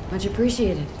 Jack. Much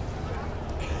appreciated.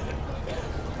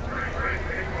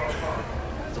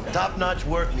 Some top-notch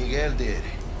work Miguel did.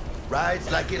 Rides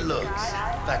like it looks.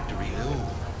 Factory new.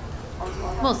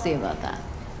 We'll see about that.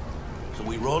 So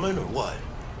we rolling or what?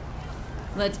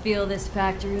 Let's feel this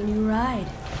factory new ride.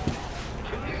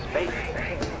 Space.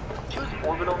 Choose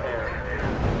orbital air.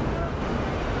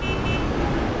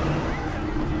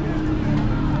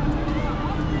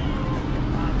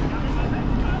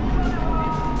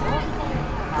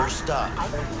 First stop.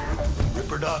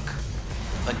 Ripper Duck.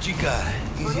 Chica,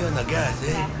 easy on the gas,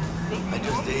 eh? I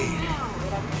just ate.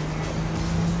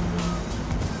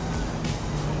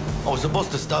 I was supposed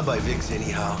to stop by Vic's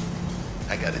anyhow.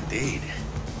 I got a date.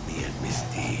 Me and Miss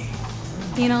D.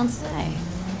 You don't say.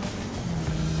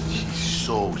 She's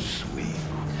so sweet.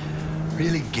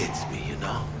 Really gets me, you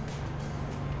know?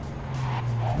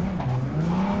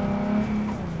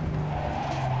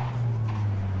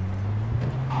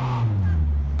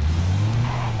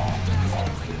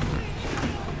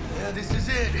 Yeah, this is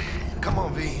it. Come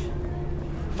on, V.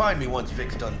 Find me once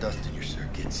Vic's done dusting your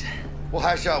circuits. We'll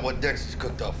hash out what Dex has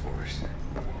cooked up for us.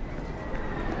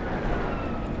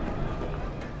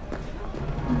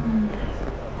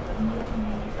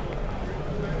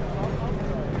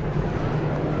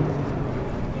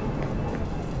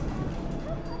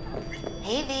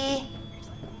 Hey, V.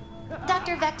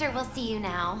 Dr. Vector will see you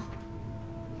now.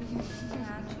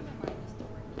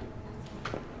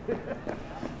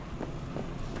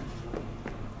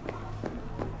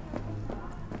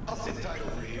 I'll sit tight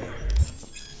over here.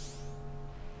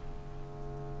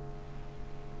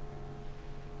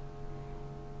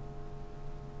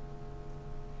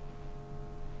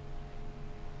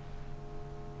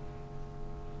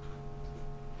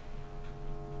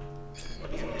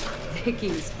 Vicky,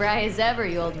 spry as ever,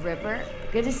 you old ripper.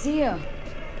 Good to see you.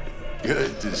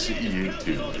 Good to see you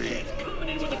too, V.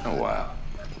 Oh, wow.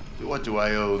 What do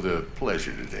I owe the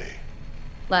pleasure today?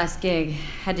 Last gig,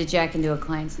 had to jack into a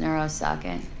client's neuro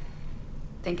socket.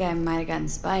 Think I might have gotten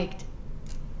spiked.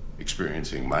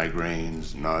 Experiencing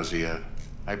migraines, nausea,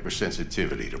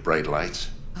 hypersensitivity to bright lights?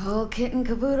 Oh, kit and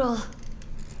caboodle.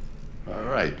 All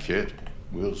right, kid.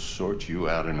 We'll sort you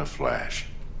out in a flash.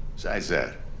 Besides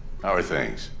that, how are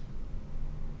things?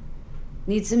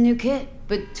 Need some new kit,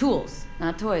 but tools,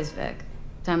 not toys, Vic.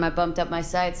 Time I bumped up my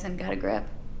sights and got a grip.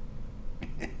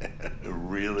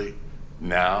 Really?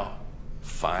 Now?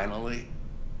 Finally?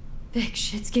 Vic,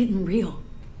 shit's getting real.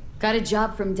 Got a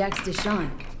job from Dex Deshawn,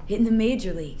 hitting the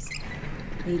major leagues.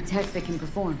 Need tech that can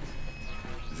perform.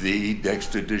 The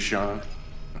Dexter Deshawn?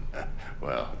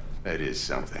 Well, that is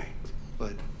something.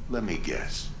 But let me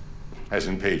guess.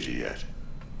 Hasn't paid you yet.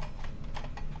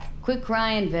 Quit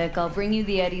crying, Vic. I'll bring you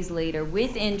the eddies later,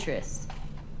 with interest.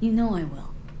 You know I will.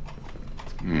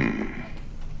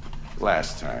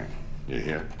 Last time. You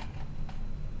hear?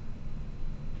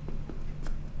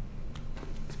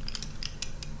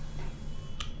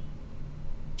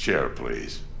 Chair,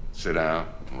 please. Sit down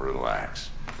and relax.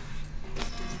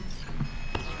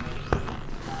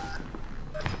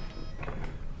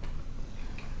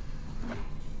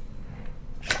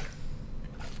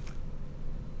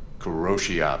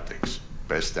 Kuroshi Optics.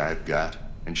 Best I've got,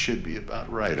 and should be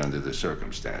about right under the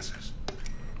circumstances.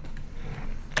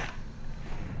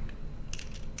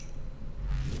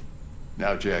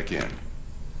 Now jack in.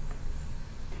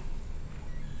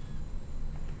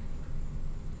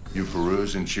 You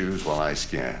peruse and choose while I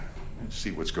scan. See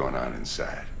what's going on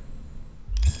inside.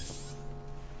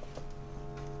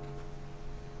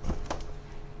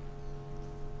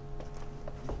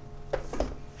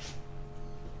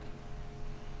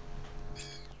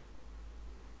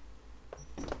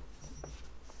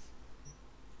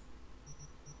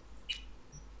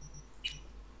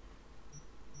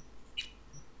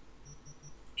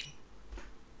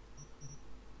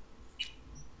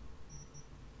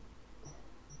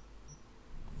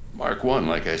 Mark 1,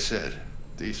 like I said.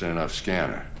 Decent enough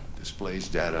scanner. Displays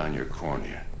data on your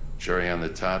cornea. Cherry on the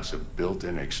top's a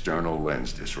built-in external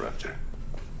lens disruptor.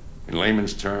 In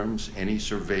layman's terms, any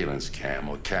surveillance cam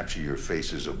will capture your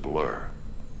face as a blur.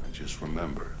 And just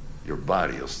remember, your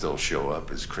body will still show up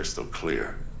as crystal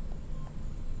clear.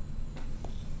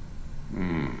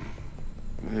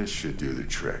 This should do the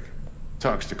trick.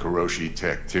 Talks to Kuroshi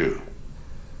Tech, too.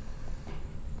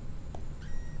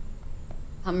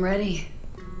 I'm ready.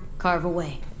 Carve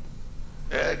away.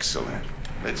 Excellent.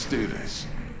 Let's do this.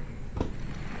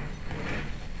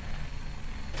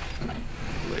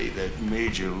 Lay that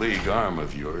major league arm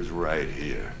of yours right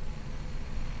here.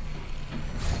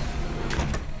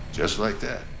 Just like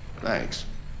that. Thanks.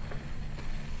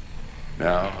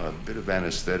 Now, a bit of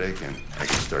anesthetic and I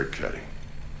can start cutting.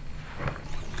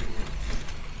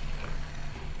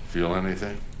 Feel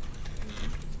anything?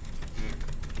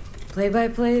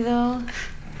 Play-by-play, though?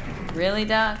 Really,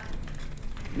 Doc?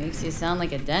 Makes you sound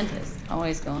like a dentist.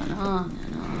 Always going on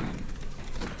and on.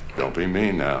 Don't be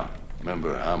mean now.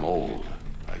 Remember, I'm old.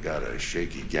 I got a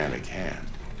shaky Gannic hand.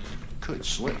 Could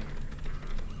slip.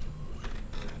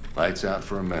 Lights out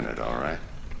for a minute, all right?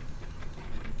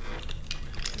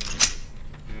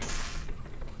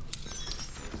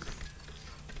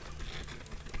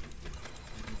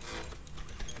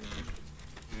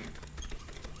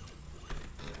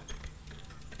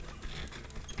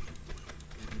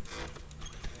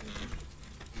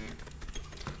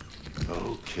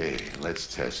 Okay,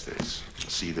 let's test this.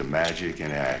 See the magic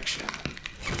in action.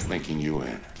 Linking you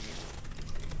in.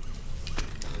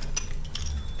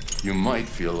 You might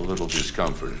feel a little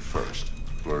discomfort at first.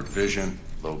 Blurred vision,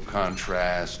 low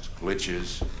contrast,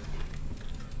 glitches.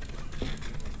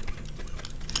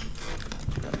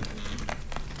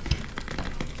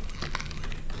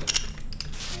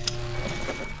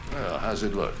 Well, how's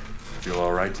it look? Feel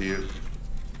all right to you?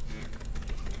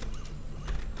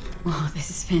 Oh, this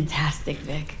is fantastic,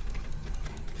 Vic.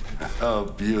 Oh,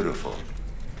 beautiful.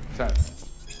 Time.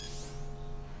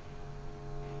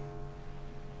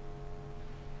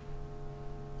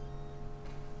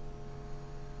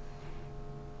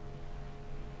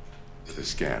 With a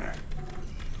scanner.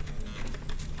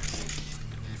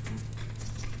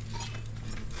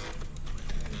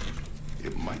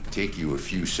 It might take you a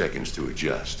few seconds to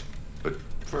adjust, but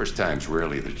first time's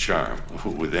rarely the charm,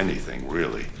 with anything,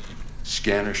 really.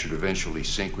 Scanner should eventually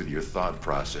sync with your thought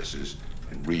processes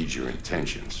and read your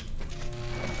intentions.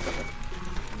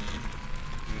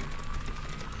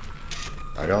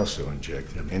 I'd also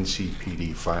inject an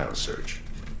NCPD file search.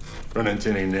 Run into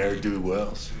any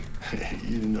ne'er-do-wells?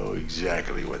 You know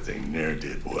exactly what they ne'er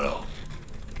did well.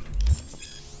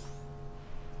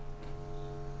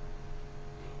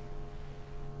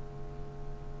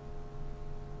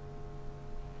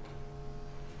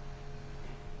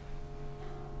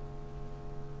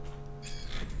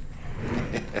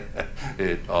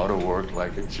 It ought to work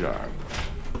like a charm.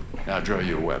 Now draw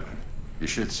your weapon. You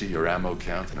should see your ammo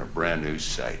count in a brand new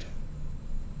sight.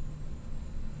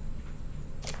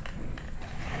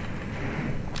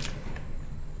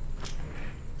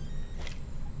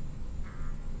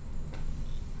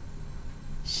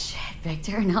 Shit,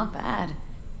 Victor, not bad.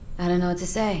 I don't know what to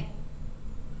say.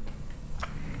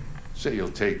 Say you'll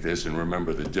take this and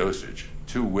remember the dosage.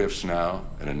 2 whiffs now,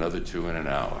 and another 2 in an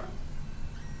hour.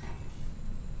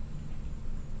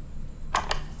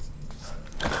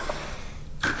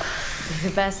 You're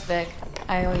the best, Vic.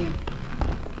 I owe you.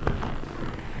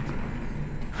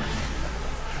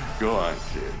 Go on,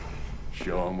 kid.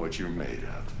 Show them what you're made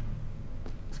of.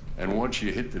 And once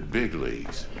you hit the big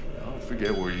leagues, don't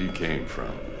forget where you came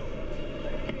from.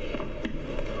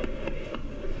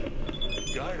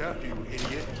 Guard up, you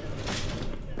idiot.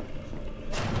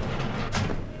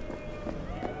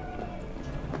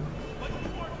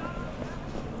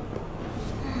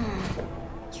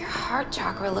 Your heart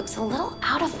chakra looks a little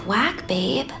out of whack,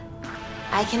 babe.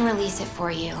 I can release it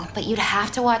for you, but you'd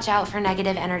have to watch out for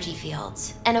negative energy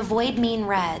fields and avoid mean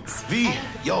reds. V,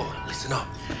 yo, listen up.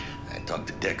 I talked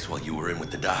to Dex while you were in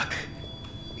with the doc.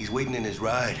 He's waiting in his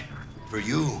ride. For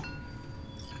you.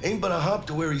 Ain't but a hop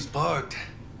to where he's parked.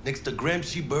 Next to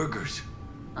Gramsci Burgers.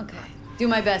 Okay. Do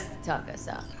my best to talk us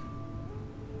up.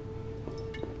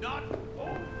 Not to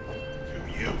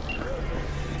you.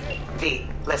 V,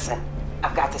 listen.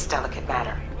 I've got this delicate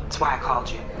matter. That's why I called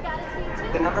you.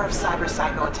 The number of cyber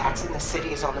psycho attacks in the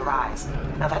city is on the rise.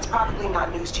 Now that's probably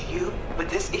not news to you, but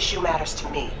this issue matters to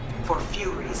me for a few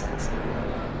reasons.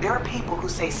 There are people who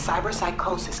say cyber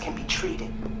psychosis can be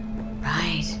treated.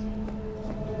 Right.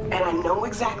 And I know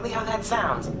exactly how that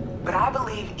sounds, but I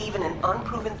believe even an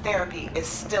unproven therapy is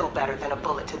still better than a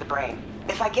bullet to the brain.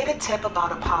 If I get a tip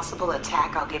about a possible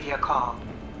attack, I'll give you a call.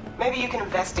 Maybe you can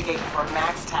investigate before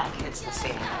MaxTac hits the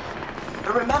scene.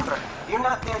 But remember, you're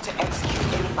not there to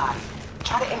execute anybody.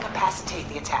 Try to incapacitate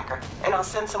the attacker, and I'll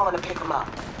send someone to pick him up.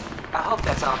 I hope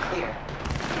that's all clear.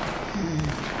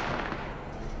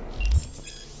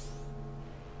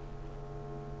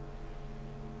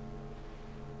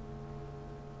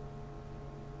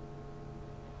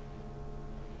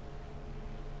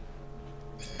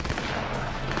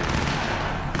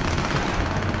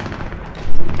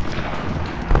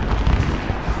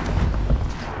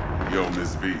 Yo,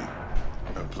 Miss V.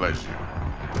 A pleasure.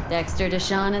 Dexter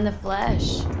Deshawn in the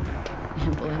flesh.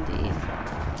 Ample indeed.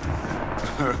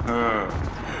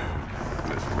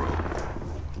 Let's roll.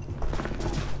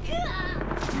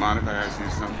 Mind if I ask you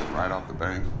something right off the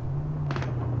bank?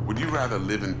 Would you rather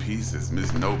live in peace as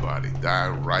Miss Nobody, die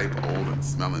ripe, old, and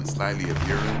smelling slightly of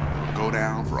urine, or go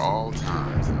down for all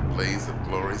times in a blaze of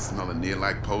glory smelling near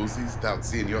like posies without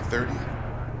seeing your 30th?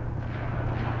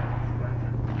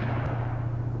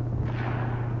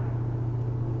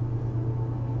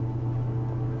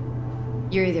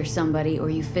 You're either somebody or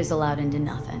you fizzle out into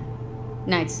nothing.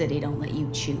 Night City don't let you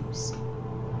choose.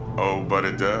 Oh, but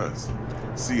it does.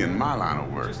 See, in my line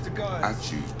of work, I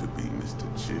choose to be Mr.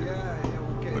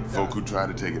 Chill. But folk who try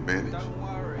to take advantage,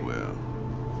 well,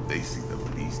 they see the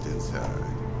beast inside.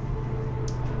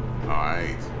 All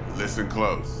right, listen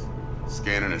close.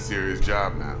 Scanning a serious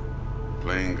job now.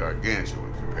 Playing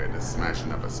gargantuan compared to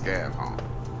smashing up a scav home.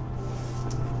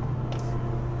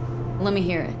 Let me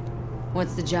hear it.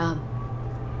 What's the job?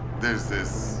 There's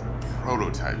this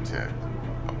prototype tech,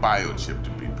 a biochip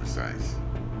to be precise.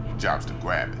 Job's to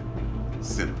grab it.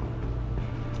 Simple.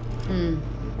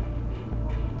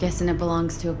 Guessing it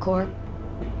belongs to a corp?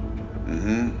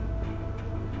 Mm-hmm.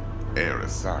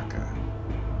 Arasaka.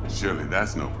 Surely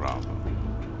that's no problem.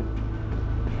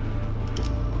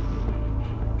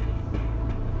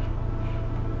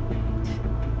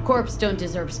 Corps don't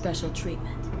deserve special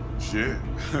treatment. Shit,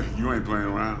 you ain't playing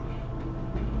around.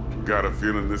 Got a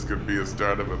feeling this could be a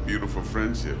start of a beautiful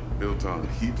friendship built on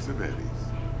heaps of eddies.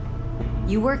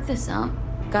 You work this out?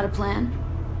 Got a plan?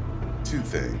 Two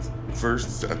things.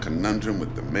 First, a conundrum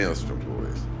with the Maelstrom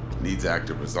boys. Needs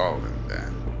active resolving,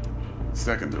 then.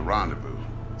 Second, a rendezvous.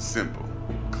 Simple.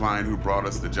 Client who brought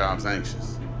us the job's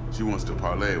anxious. She wants to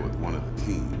parlay with one of the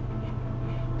team.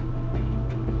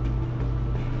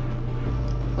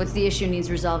 What's the issue needs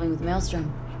resolving with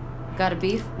Maelstrom? Got a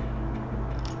beef?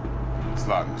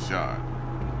 Slot in the shard.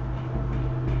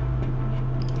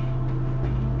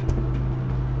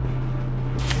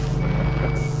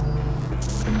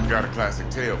 Got a classic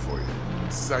tale for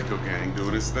you. Psycho gang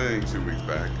doing his thing 2 weeks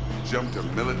back. Jumped a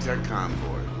Militech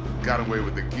convoy. Got away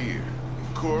with the gear.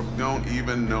 Corp don't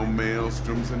even know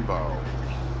Maelstrom's involved.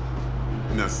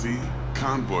 Now see,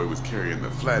 convoy was carrying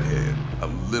the Flathead, a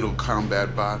little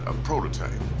combat bot, a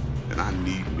prototype. And I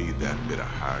need me that bit of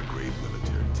high-grade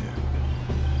military tech.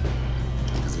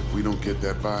 Because if we don't get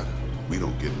that bot, we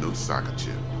don't get no soccer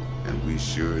chip. And we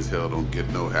sure as hell don't get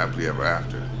no happily ever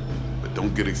after. But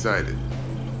don't get excited.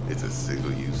 It's a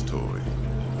single-use toy.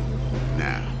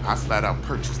 Now, I flat out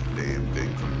purchased the damn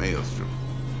thing from Maelstrom.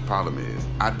 Problem is,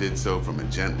 I did so from a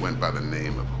gent went by the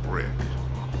name of Brick.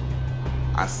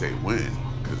 I say when,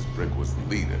 because Brick was the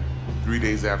leader. 3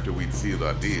 days after we'd sealed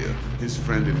our deal, his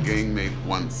friend and gangmate,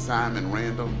 one Simon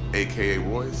Randall, aka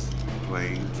Royce,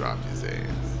 plain dropped his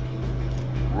ass.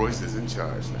 Royce is in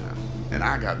charge now, and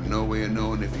I got no way of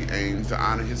knowing if he aims to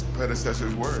honor his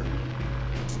predecessor's word.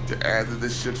 To add to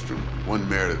this shitstorm, one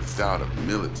Meredith Stout of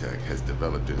Militech has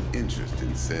developed an interest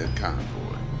in said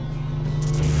convoy.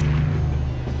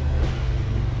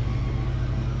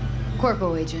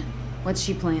 Corpo agent. What's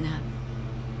she playing at?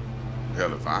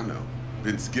 Hell if I know.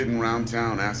 Been skidding around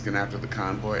town asking after the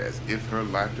convoy as if her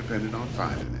life depended on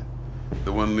finding it.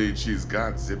 The one lead she's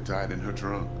got zip-tied in her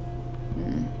trunk.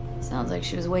 Sounds like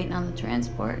she was waiting on the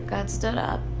transport, got stood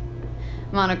up.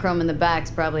 Monochrome in the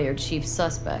back's probably her chief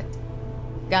suspect.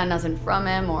 Got nothing from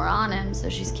him or on him, so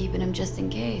she's keeping him just in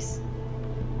case.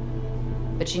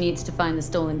 But she needs to find the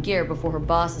stolen gear before her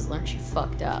bosses learn she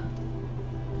fucked up.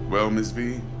 Well, Miss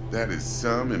V, that is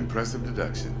some impressive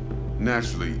deduction.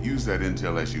 Naturally, use that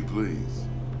intel as you please.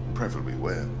 Preferably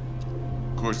well.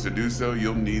 Of course, to do so,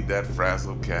 you'll need that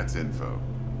frazzled cat's info.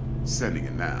 Sending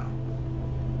it now.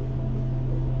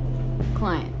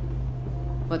 Client.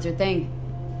 What's her thing?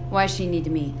 Why does she need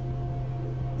to meet?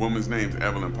 Woman's name's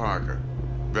Evelyn Parker.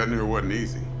 Vetting her wasn't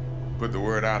easy. Put the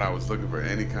word out I was looking for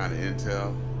any kind of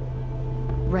intel.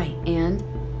 Right, and?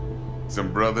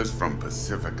 Some brothers from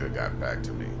Pacifica got back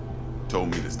to me. Told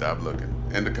me to stop looking.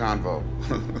 End of convo.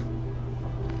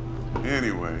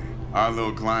 Anyway, our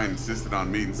little client insisted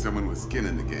on meeting someone with skin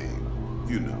in the game.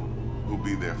 You know, who'll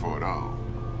be there for it all.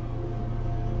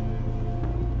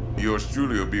 Yours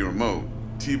truly will be remote.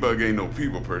 T-Bug ain't no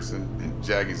people person, and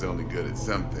Jaggie's only good at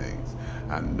some things.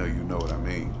 I know you know what I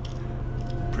mean.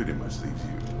 Pretty much leaves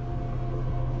you.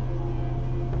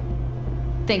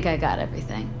 Think I got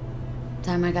everything.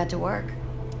 Time I got to work.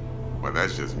 Well,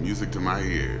 that's just music to my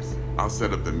ears. I'll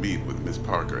set up the meet with Miss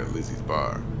Parker at Lizzie's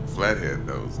bar. Flathead,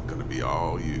 though, is gonna be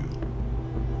all you.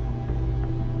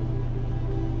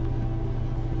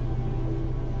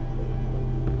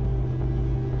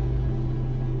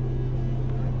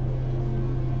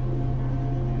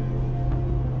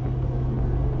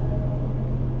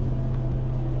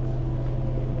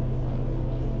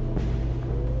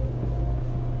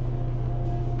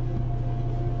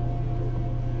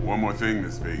 One more thing,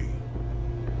 Miss V.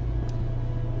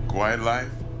 Quiet life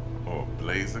or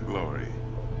blaze of glory?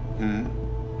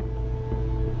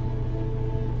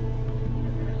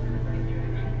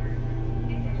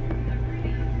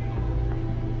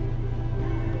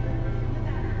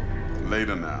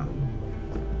 Later now.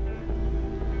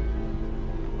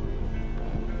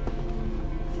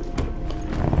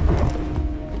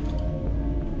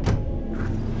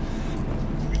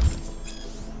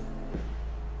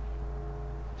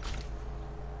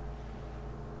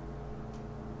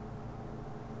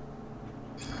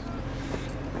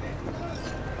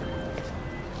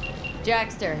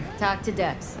 Jackster, talk to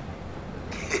Dex.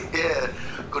 Yeah,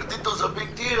 Gordito's a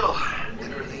big deal.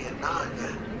 Literally at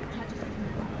 9.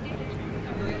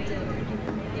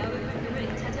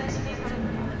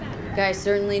 Guy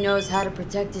certainly knows how to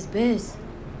protect his biz.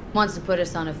 Wants to put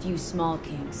us on a few small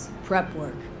kinks. Prep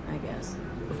work, I guess.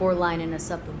 Before lining us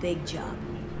up a big job.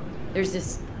 There's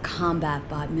this combat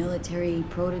bot military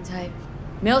prototype.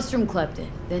 Maelstrom clept it,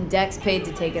 then Dex paid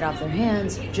to take it off their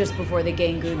hands just before the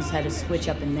Gangoons had to switch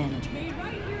up in management.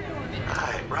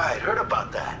 Right. Heard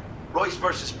about that. Royce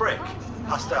versus Brick.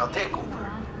 Hostile takeover.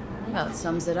 Well, it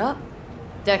sums it up.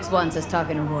 Dex wants us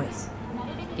talking to Royce.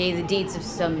 Gave the deets of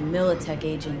some Militech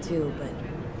agent too, but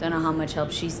don't know how much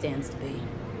help she stands to be.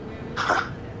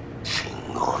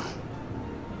 Chingon.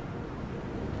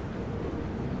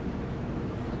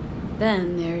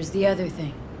 Then there's the other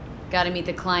thing. Gotta meet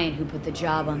the client who put the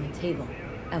job on the table,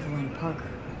 Evelyn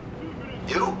Parker.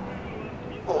 You?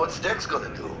 Well, what's Dex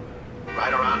gonna do?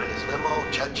 Ride around in his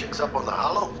limo, chat chicks up on the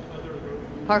hollow?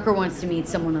 Parker wants to meet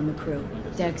someone on the crew.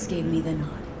 Dex gave me the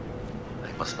nod.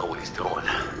 He must know what he's doing.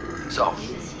 So,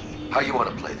 how you want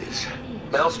to play this?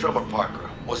 Maelstrom or Parker?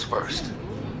 What's first?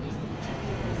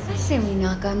 I say we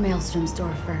knock on Maelstrom's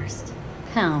door first.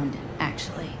 Pound,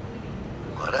 actually.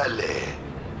 Orale.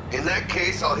 In that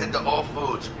case, I'll hit the all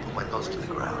foods. Put my nose to the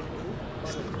ground.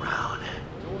 Sniff around.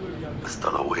 Hasta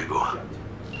luego.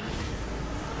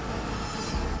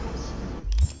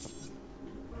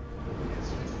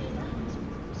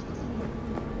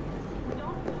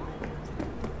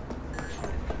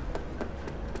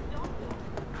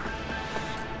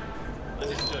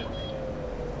 Understood.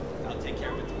 I'll take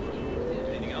care of it tomorrow.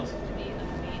 Anything else?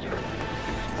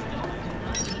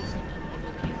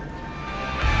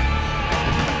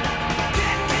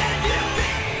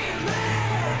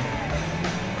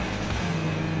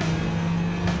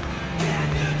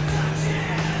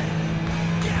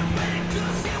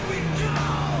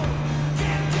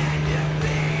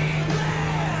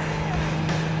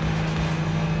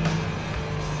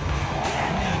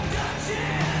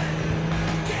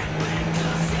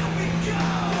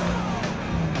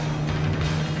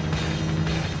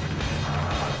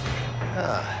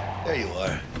 There you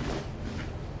are.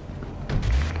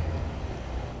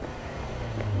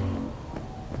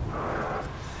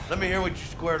 Let me hear what you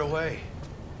squared away.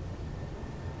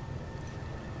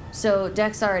 So,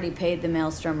 Dex already paid the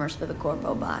Maelstromers for the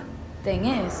Corpo bot. Thing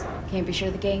is, can't be sure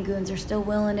the Gangoons are still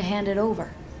willing to hand it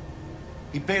over.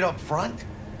 He paid up front?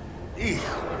 Eek.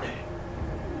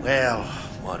 Well,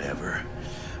 whatever.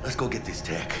 Let's go get this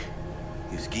tech.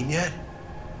 You scheme yet?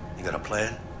 You got a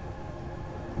plan?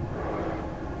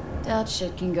 Doubt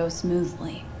shit can go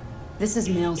smoothly. This is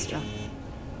Maelstrom.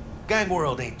 Gang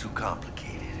world ain't too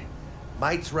complicated.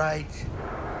 Might's right.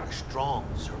 The strong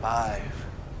survive.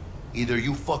 Either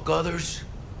you fuck others,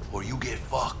 or you get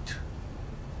fucked.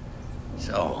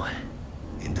 So,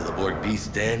 into the Borg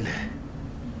Beast Den?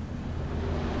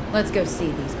 Let's go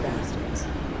see these bastards.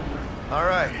 All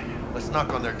right, let's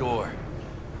knock on their door.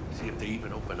 See if they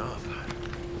even open up.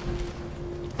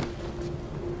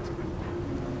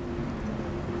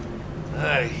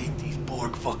 I hate these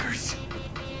Borg fuckers.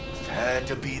 It had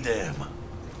to be them.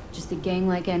 Just a gang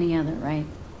like any other, right?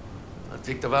 I'll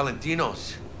take the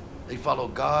Valentinos. They follow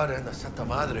God and the Santa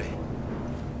Madre.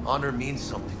 Honor means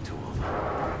something to them.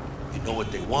 You know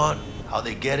what they want, how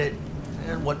they get it,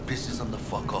 and what pisses them the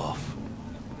fuck off.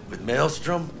 With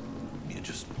Maelstrom, you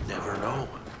just never know.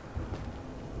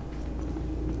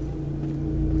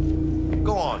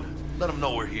 Go on, let them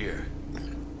know we're here.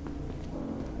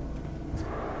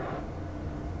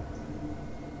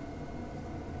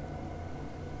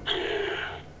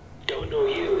 Don't know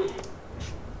you.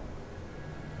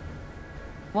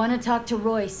 Want to talk to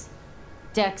Royce.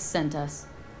 Dex sent us.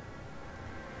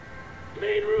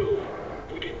 Main room.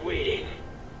 We've been waiting.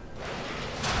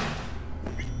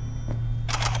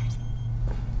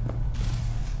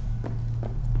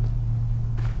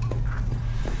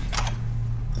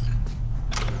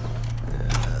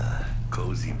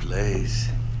 Cozy place.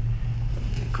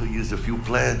 Could use a few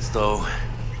plants, though.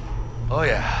 Oh,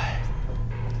 yeah.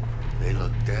 They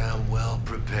look damn well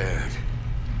prepared.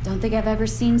 Don't think I've ever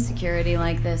seen security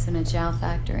like this in a chow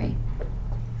factory.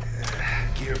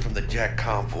 Gear from the Jack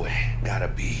convoy. Gotta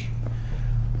be.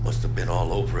 Must have been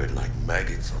all over it like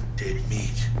maggots on dead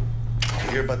meat.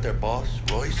 You hear about their boss,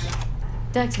 Royce?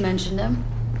 Dex mentioned him.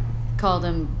 Called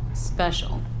him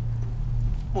special.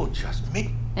 Well, just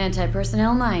me.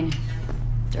 Anti-personnel mine.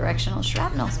 Directional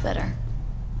shrapnel spitter.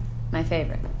 My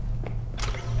favorite.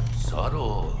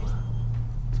 Subtle.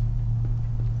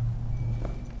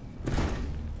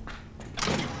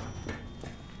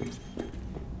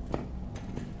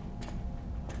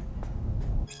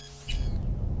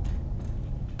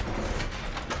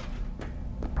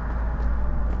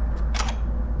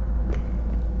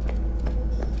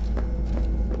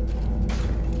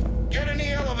 Get in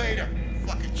the elevator.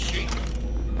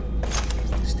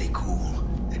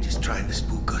 trying to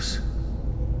spook us.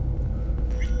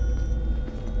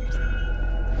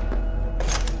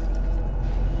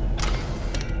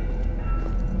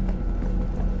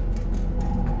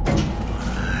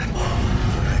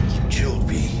 Alright, keep chilled,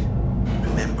 V.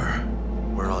 Remember,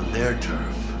 we're on their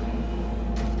turf.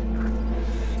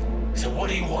 So what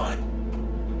do you want?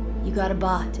 You got a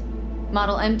bot.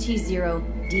 Model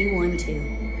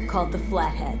MT0D12, called the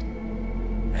Flathead.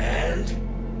 And?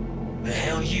 The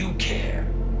hell you care?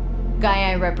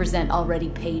 Guy I represent already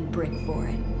paid Brick for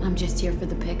it. I'm just here for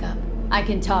the pickup. I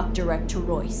can talk direct to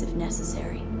Royce if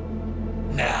necessary.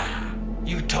 Nah,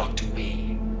 you talk to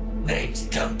me. Name's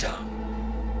Dum Dum.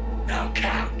 Now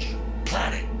couch,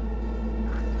 planet.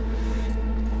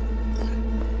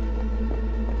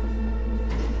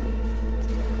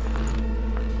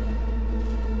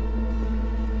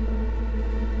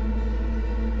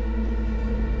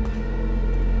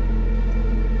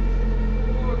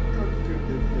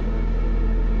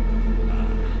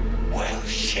 Well,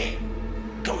 shit.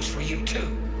 Goes for you too.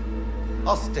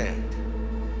 I'll stand.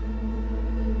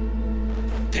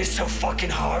 This so fucking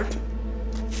hard?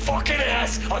 Fucking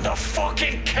ass on the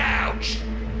fucking couch!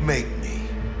 Make me.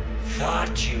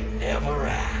 Thought you'd never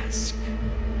ask.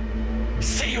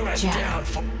 See your ass Jack, down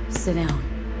for. sit down.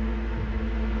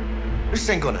 This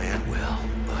ain't gonna end well,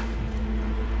 but.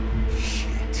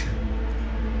 Shit.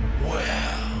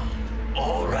 Well,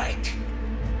 alright.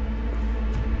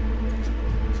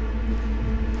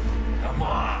 Come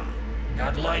on.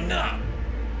 Gotta lighten up.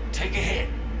 Take a hit.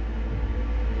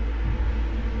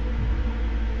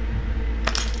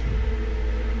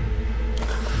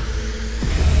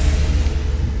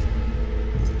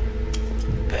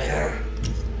 Better.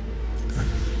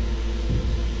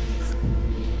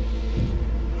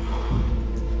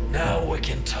 Now we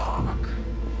can talk.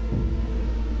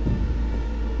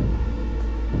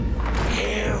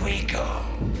 Here we go.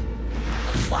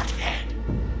 The Flathead.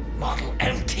 Model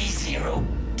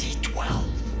MT0D12.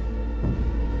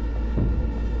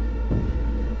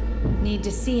 Need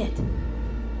to see it.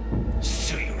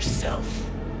 Sue yourself.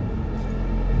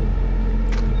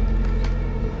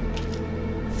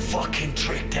 Fucking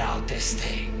tricked out this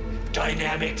thing.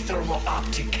 Dynamic thermal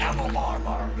optic camo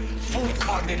armor. Full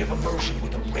cognitive immersion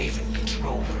with a Raven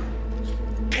controller.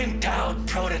 Pimped out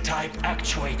prototype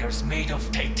actuators made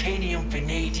of titanium,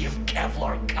 vanadium,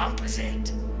 Kevlar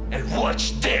composite. And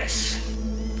watch this!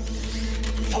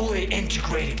 Fully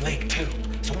integrated Link 2.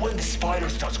 So when the spider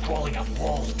starts crawling up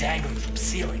walls dangling from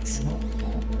ceilings.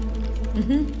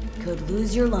 Could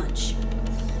lose your lunch.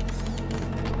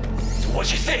 So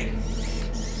what you think?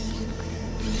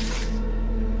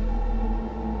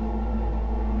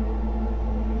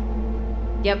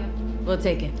 Yep, we'll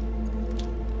take it.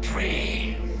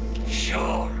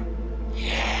 Sure.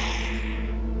 Yeah.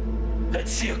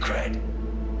 Let's see your cred.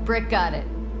 Brick got it.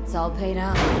 It's all paid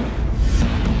out.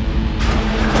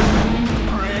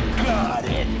 Brick got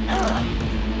it.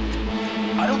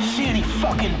 I don't see any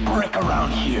fucking brick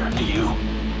around here, do you?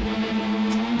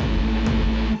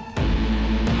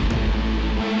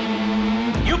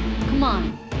 Come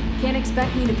on. Can't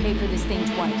expect me to pay for this thing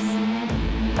twice.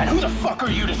 And who the fuck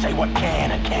are you to say what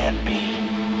can and can't be?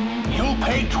 You'll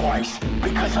pay twice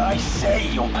because I say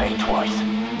you'll pay twice.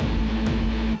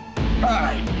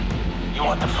 Alright. You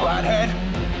want the Flathead?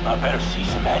 I better see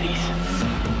some eddies.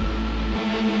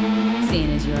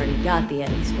 Seeing as you already got the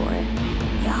eddies for it,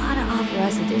 you ought to offer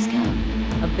us a discount.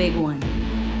 A big one.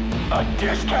 A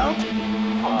discount?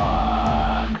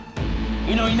 Fuck.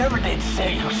 You know, you never did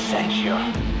say who sent you.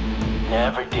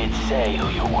 Never did say who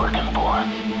you're working for.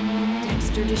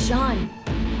 Dexter Deshawn.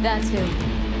 That's who.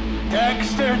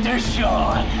 Dexter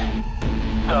Deshawn.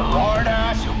 The lord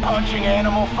ass who punching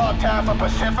animal fucked half of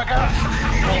Pacifica?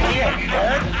 He ain't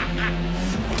dead.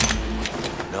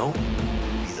 No,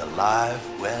 he's alive,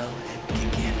 well, and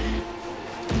kicking.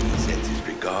 He sends his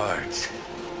regards.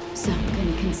 So I'm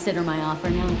gonna consider my offer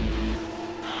now.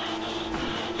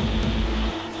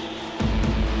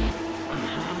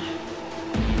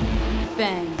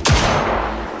 Bang.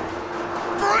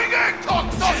 Bring it,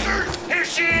 cocksuckers! Here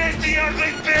she is, the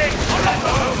ugly bitch!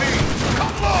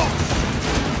 Come close!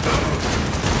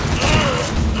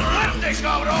 Let me go,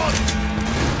 on!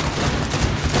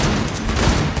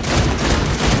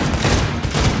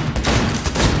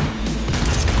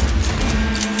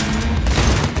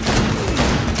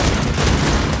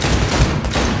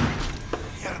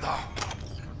 Mierda.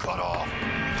 Cut off.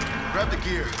 Grab the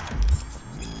gear.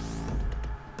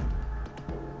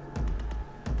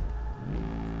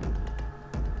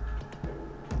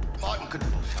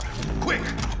 Quick!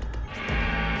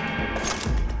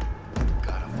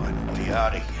 Gotta find a way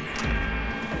out of here.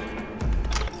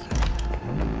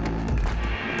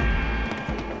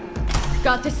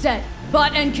 Got the set.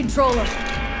 Bot and controller.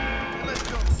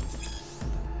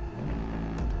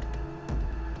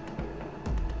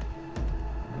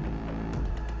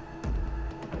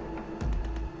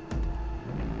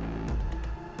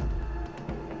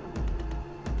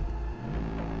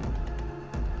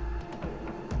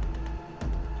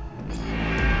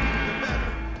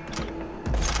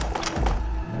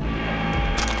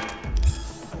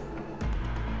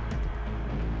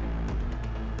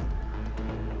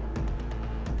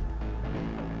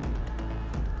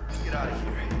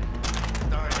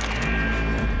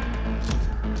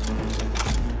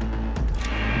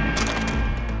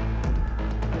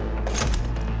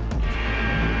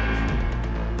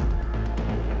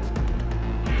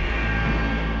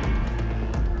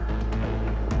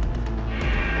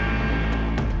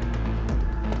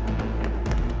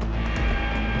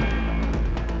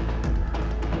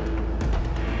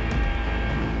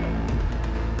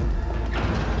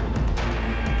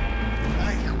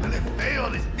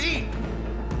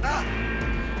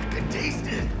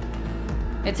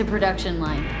 It's a production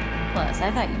line. Plus, I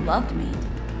thought you loved meat.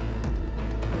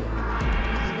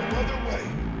 No other way.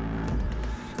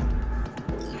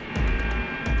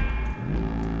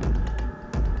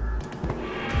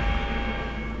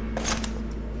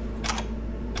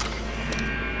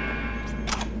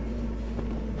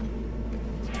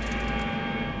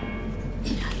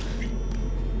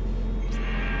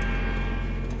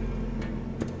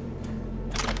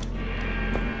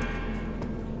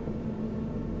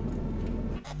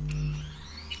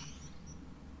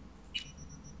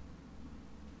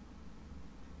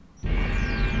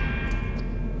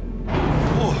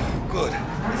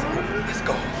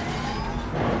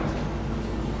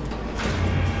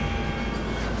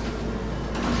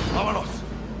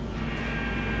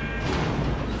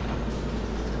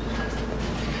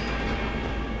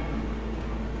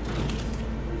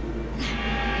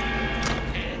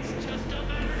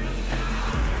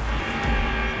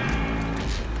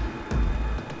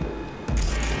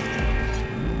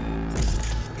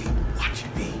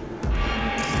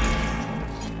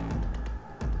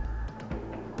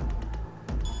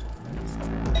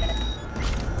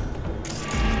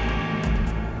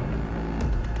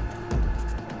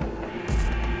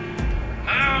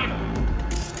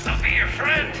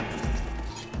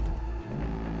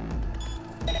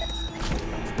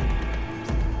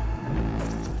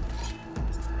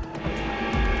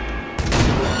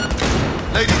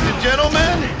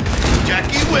 Gentlemen,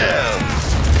 Jackie Wells.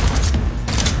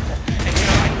 And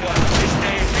you're like, what? This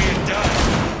day is being done.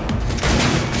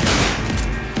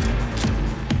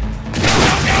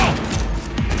 Go!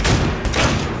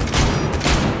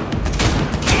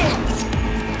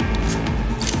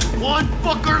 One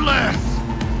fucker less.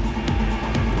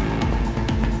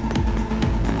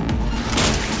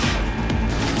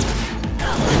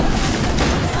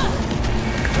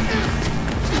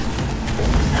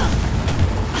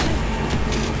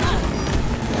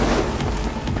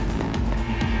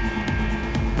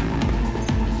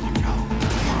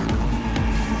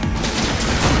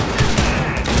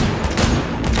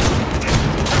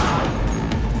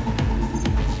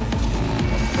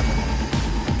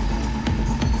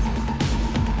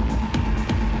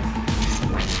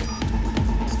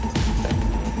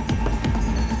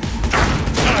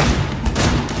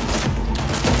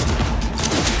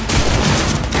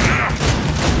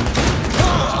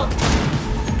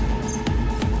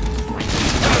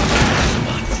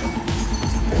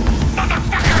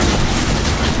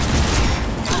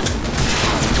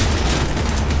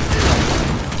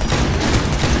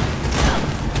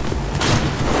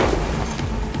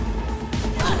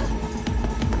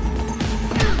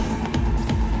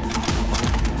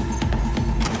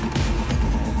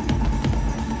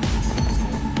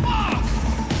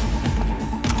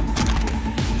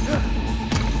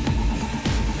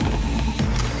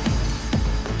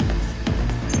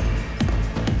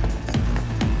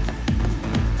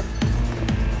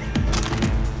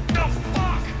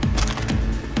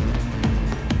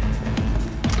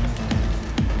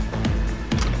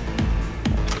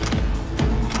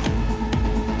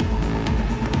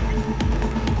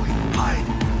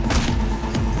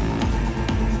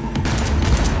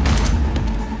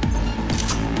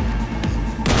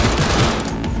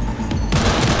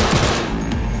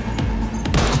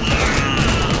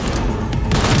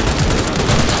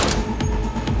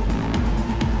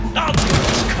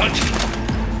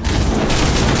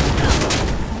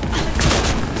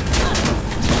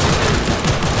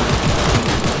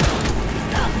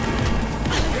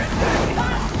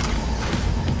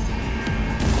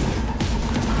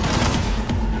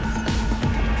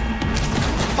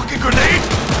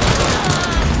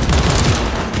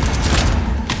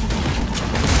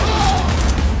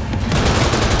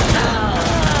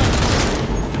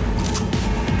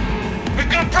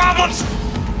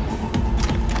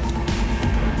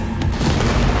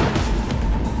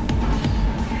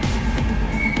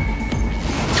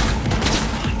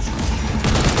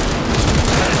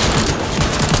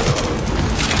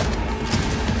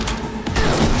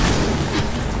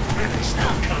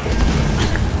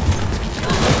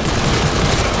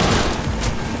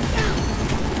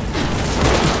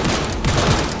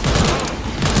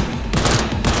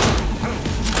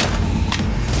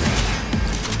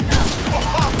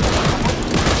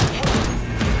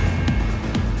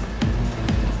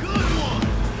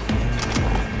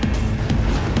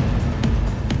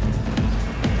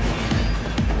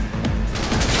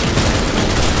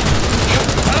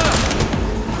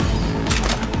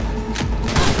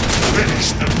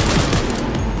 Unleash the